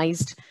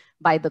recognized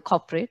by the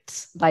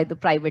corporates, by the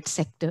private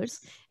sectors.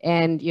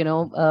 And,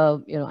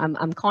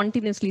 I'm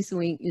continuously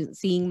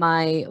seeing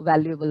my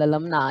valuable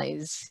alumni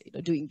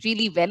doing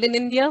really well in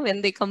India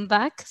when they come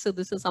back. So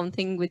this is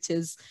something which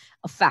is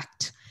a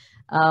fact.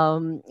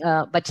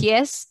 But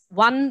yes,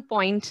 one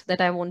point that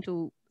I want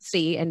to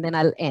say, and then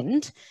I'll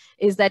end,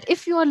 is that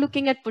if you are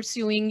looking at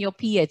pursuing your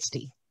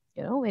PhD,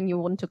 when you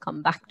want to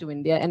come back to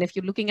India, and if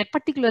you're looking at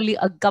particularly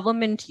a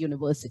government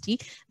university,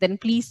 then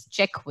please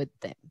check with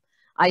them.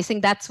 I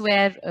think that's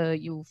where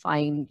you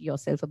find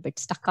yourself a bit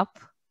stuck up.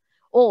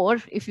 Or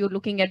if you're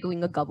looking at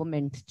doing a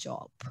government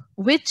job,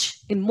 which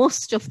in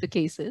most of the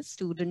cases,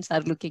 students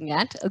are looking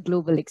at a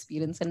global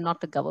experience and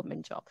not a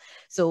government job.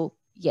 So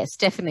yes,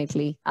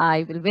 definitely.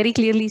 I will very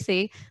clearly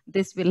say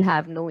this will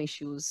have no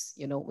issues,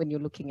 when you're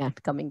looking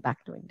at coming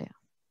back to India.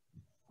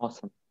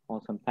 Awesome.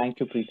 Thank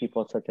you, Preeti,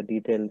 for such a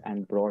detailed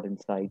and broad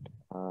insight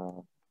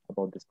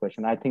about this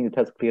question. I think it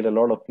has cleared a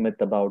lot of myth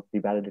about the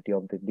validity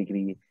of the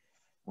degree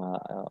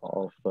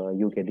of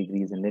UK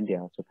degrees in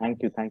India. So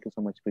thank you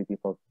so much, Preeti,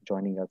 for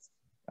joining us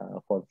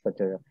for such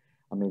an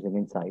amazing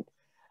insight.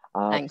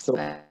 Thanks. So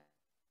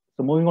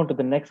moving on to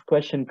the next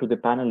question to the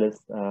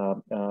panelists.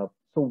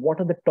 So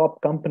what are the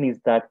top companies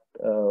that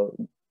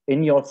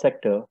in your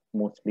sector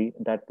mostly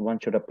that one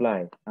should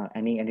apply?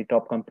 Any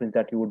top companies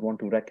that you would want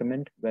to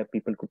recommend where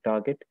people could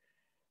target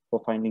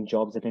for finding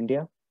jobs in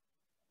India?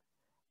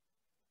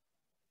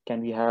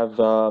 Can we have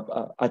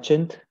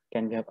Achint?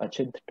 Can we have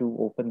Achint to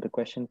open the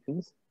question,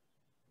 please?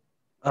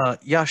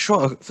 Yeah,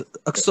 sure.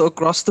 So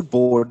across the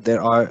board,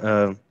 there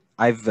are,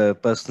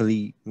 I've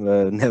personally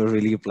never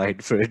really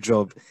applied for a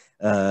job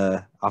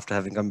after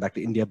having come back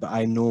to India, but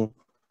I know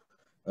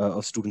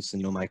of students,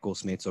 my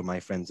course mates or my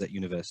friends at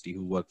university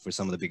who work for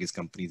some of the biggest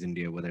companies in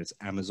India, whether it's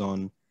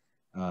Amazon,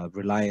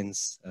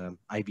 Reliance,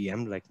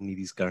 IBM, like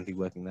Nitee's currently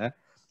working there.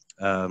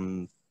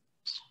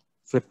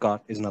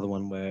 Flipkart is another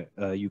one where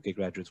UK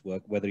graduates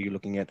work. Whether you're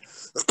looking at,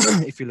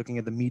 if you're looking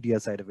at the media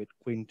side of it,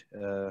 Quint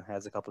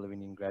has a couple of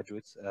Indian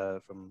graduates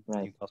from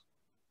Newcastle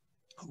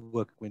who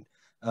work at Quint.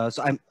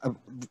 So I'm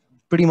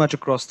pretty much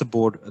across the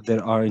board.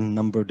 There are a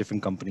number of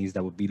different companies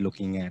that would be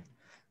looking at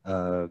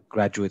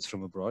graduates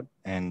from abroad,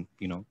 and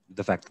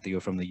the fact that you're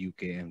from the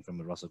UK and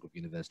from a Russell Group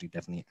University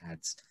definitely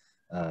adds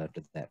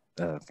to that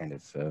kind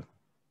of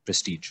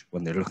prestige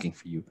when they're looking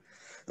for you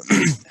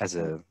as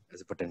a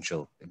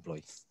potential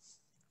employee.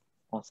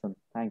 Awesome.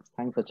 Thanks,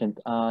 Achint.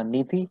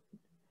 Nitee,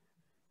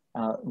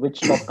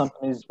 which top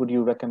companies would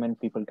you recommend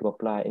people to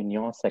apply in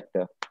your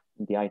sector,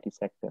 in the IT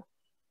sector?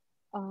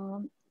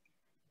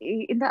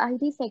 In the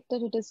IT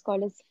sector, it is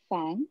called as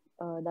FANG.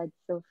 That's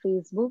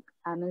Facebook,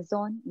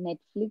 Amazon,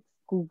 Netflix,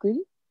 Google,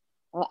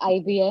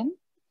 IBM.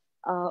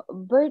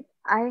 But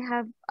I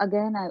have,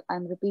 again,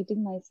 I'm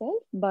repeating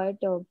myself, but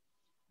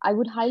I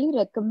would highly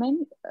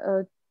recommend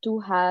to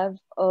have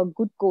a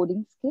good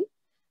coding skill.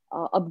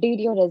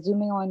 Update your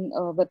resume on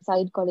a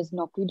website called as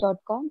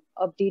naukri.com,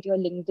 update your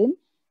LinkedIn,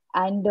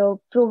 and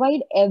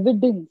provide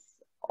evidence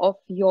of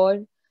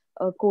your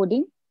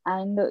coding.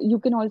 And you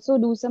can also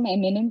do some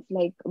eminence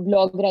like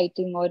blog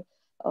writing or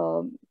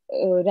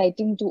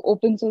writing to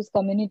open source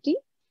community,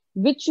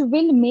 which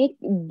will make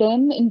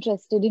them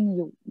interested in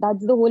you.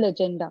 That's the whole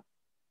agenda.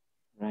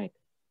 Right,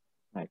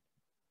 right.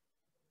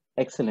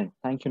 Excellent.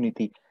 Thank you,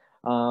 Nitee.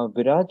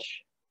 Viraj,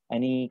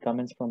 any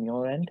comments from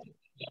your end?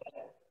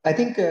 I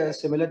think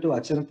similar to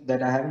Achint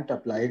that I haven't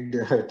applied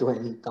to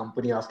any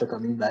company after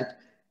coming back,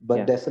 but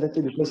Yeah.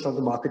 definitely because from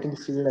the marketing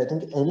field, I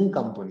think any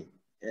company,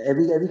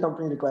 every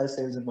company requires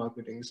sales and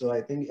marketing. So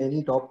I think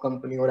any top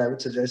company, or I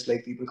would suggest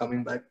like people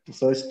coming back to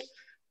first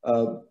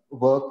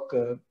work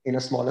in a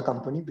smaller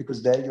company,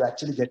 because there you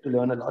actually get to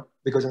learn a lot.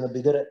 Because in a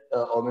bigger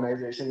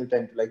organization, you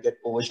tend to like get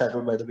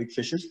overshadowed by the big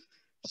fishes.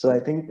 So I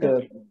think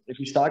if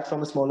you start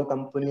from a smaller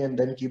company and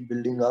then keep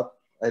building up,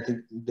 I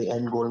think the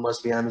end goal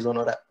must be Amazon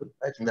or Apple.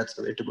 I think that's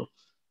the way to go.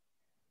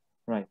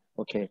 Right.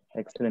 Okay.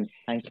 Excellent.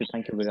 Thank you.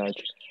 Thank you, Viraj.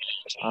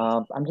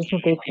 I'm just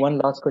going to take one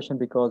last question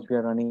because we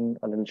are running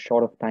a little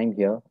short of time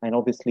here. And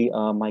obviously,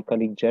 my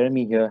colleague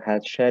Jeremy here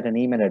has shared an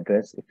email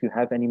address. If you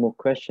have any more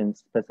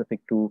questions specific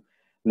to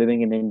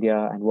living in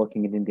India and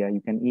working in India, you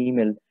can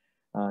email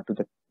to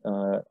the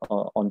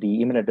on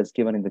the email address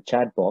given in the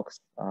chat box,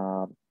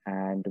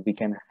 and we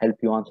can help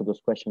you answer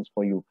those questions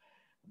for you.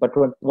 But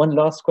one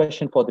last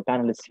question for the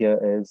panelists here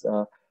is,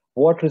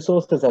 what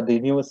resources at the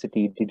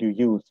university did you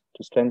use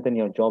to strengthen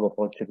your job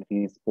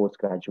opportunities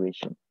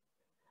post-graduation?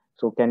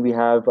 So can we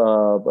have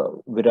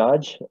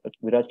Viraj?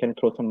 Viraj, can you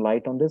throw some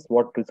light on this?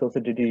 What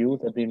resources did you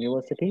use at the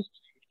university?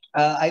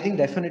 I think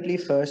definitely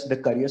first the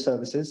career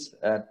services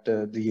at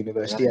the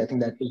university. Right. I think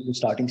that was the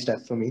starting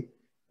step for me.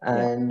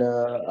 And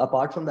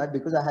apart from that,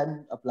 because I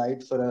hadn't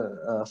applied for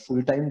a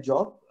full-time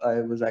job,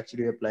 I was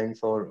actually applying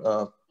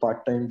for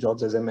part-time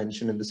jobs, as I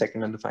mentioned, in the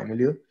second and the final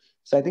year.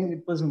 So I think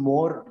it was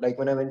more like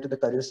when I went to the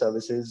career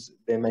services,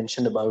 they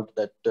mentioned about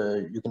that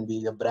you can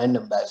be a brand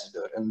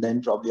ambassador and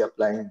then probably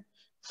applying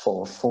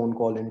for phone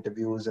call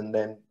interviews and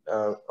then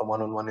a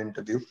one-on-one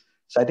interview.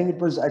 So I think it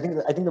was, I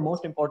think the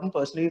most important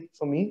personally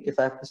for me, if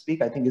I have to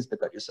speak, I think is the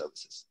career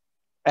services.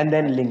 And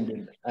then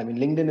LinkedIn. I mean,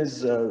 LinkedIn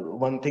is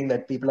one thing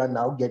that people are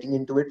now getting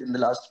into it in the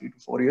last 3 to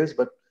 4 years,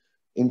 but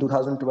in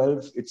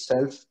 2012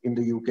 itself in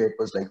the UK, it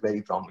was like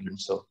very prominent.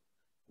 So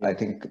I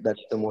think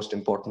that's the most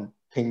important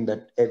thing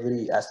that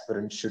every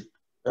aspirant should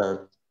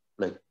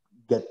like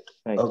get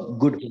a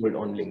good hold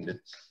on LinkedIn.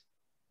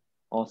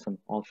 Awesome,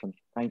 awesome.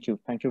 Thank you,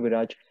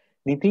 Viraj.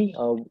 Nitee,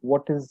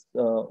 what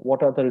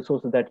are the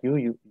resources that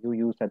you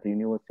used at the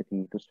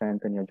university to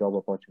strengthen your job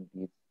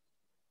opportunities?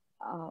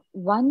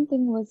 One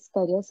thing was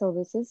career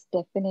services,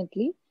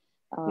 definitely,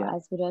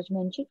 as Viraj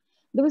mentioned.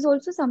 There was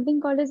also something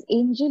called as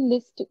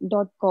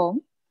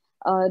angellist.com.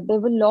 There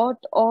were a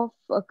lot of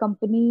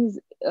companies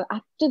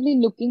actively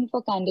looking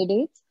for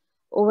candidates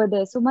over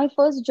there. So my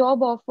first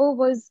job offer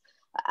was,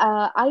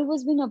 I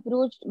was being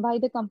approached by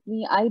the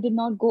company. I did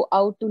not go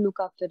out to look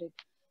after it.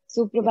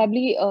 So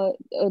probably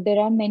there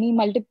are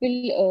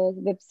multiple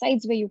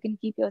websites where you can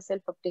keep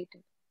yourself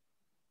updated.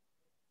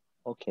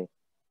 Okay,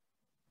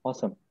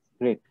 awesome,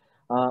 great.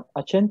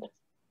 Achint?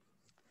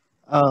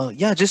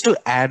 Yeah, just to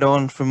add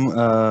on from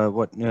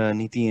what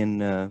Nitee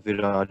and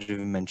Viraj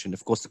mentioned,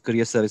 of course, the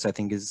career service, I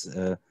think, is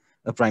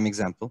a prime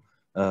example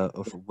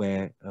of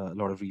where a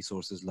lot of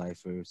resources lie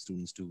for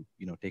students to,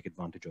 take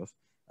advantage of.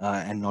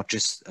 And not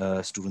just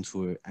students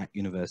who are at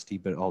university,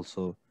 but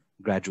also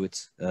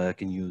graduates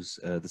can use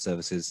the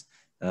services,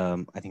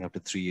 I think, up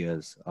to 3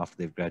 years after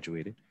they've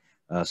graduated.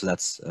 So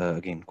that's,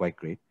 again, quite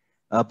great.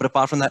 But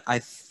apart from that, I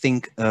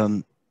think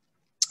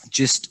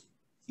just,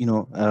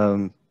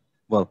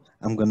 well,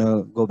 I'm going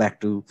to go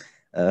back to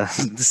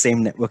the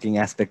same networking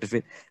aspect of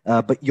it.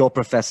 But your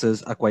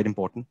professors are quite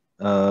important.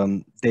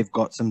 They've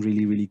got some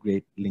really, really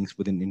great links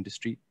within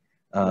industry,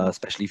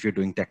 especially if you're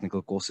doing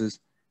technical courses.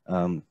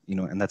 And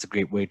that's a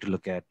great way to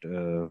look at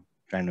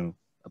trying to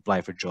apply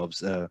for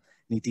jobs.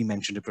 Nitee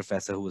mentioned a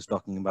professor who was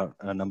talking about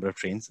a number of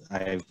trains.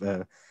 I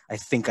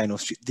think I know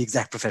the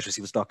exact professors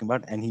he was talking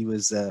about, and he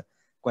was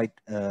quite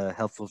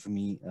helpful for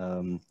me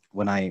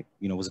when I,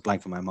 was applying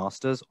for my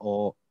master's,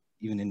 or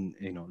even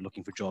in,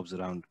 looking for jobs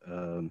around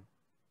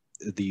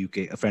the UK.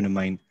 A friend of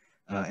mine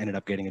ended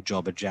up getting a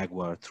job at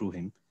Jaguar through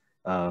him.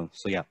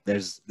 So yeah,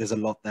 there's a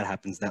lot that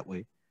happens that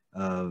way,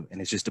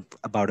 and it's just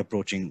about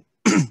approaching,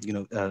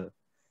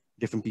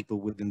 different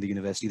people within the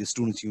university. The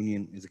Students'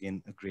 Union is,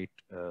 again, a great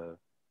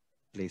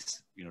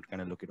place, to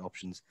kind of look at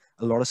options.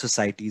 A lot of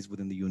societies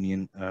within the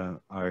union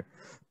are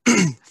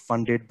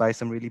funded by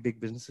some really big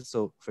businesses.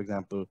 So, for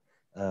example,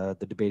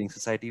 the Debating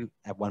Society,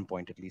 at one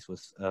point at least,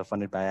 was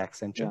funded by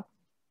Accenture.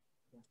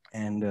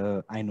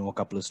 And I know a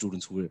couple of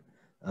students who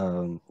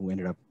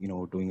ended up,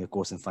 doing a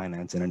course in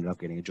finance and ended up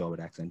getting a job at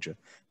Accenture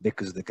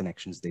because of the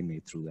connections they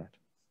made through that.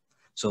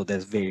 So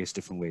there's various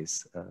different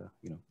ways, of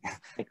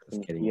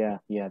getting.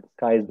 The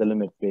sky is the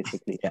limit,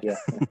 basically. Yeah.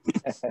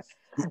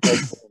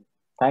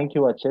 Thank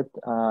you,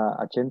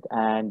 Achint,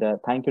 and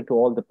thank you to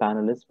all the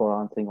panelists for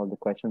answering all the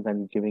questions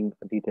and giving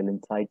detailed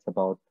insights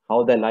about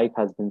how their life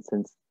has been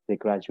since they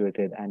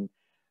graduated and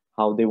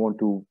how they want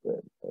to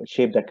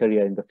shape their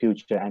career in the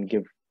future and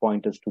give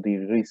pointers to the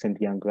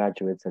recent young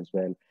graduates as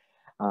well.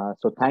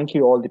 So thank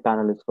you all the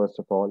panelists, first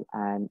of all,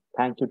 and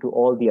thank you to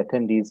all the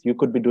attendees. You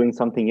could be doing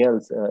something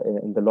else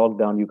in the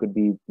lockdown. You could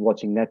be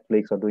watching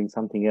Netflix or doing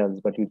something else,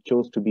 but you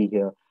chose to be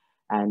here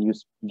and you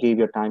gave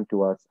your time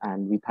to us.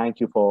 And we thank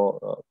you for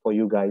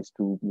you guys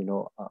to,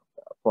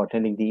 for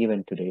attending the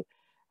event today.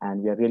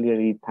 And we are really,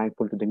 really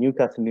thankful to the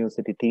Newcastle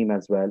University team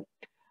as well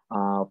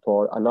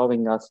for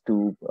allowing us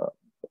to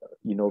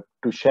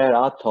to share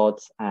our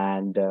thoughts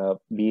and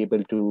be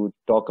able to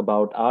talk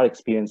about our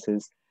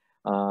experiences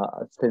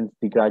since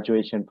the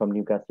graduation from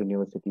Newcastle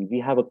University. We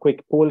have a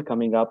quick poll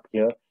coming up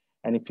here,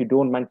 and if you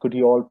don't mind, could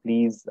you all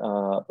please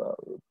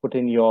put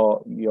in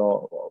your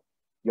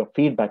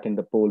feedback in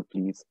the poll,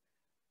 please.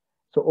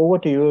 So over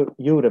to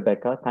you,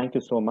 Rebecca. Thank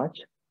you so much.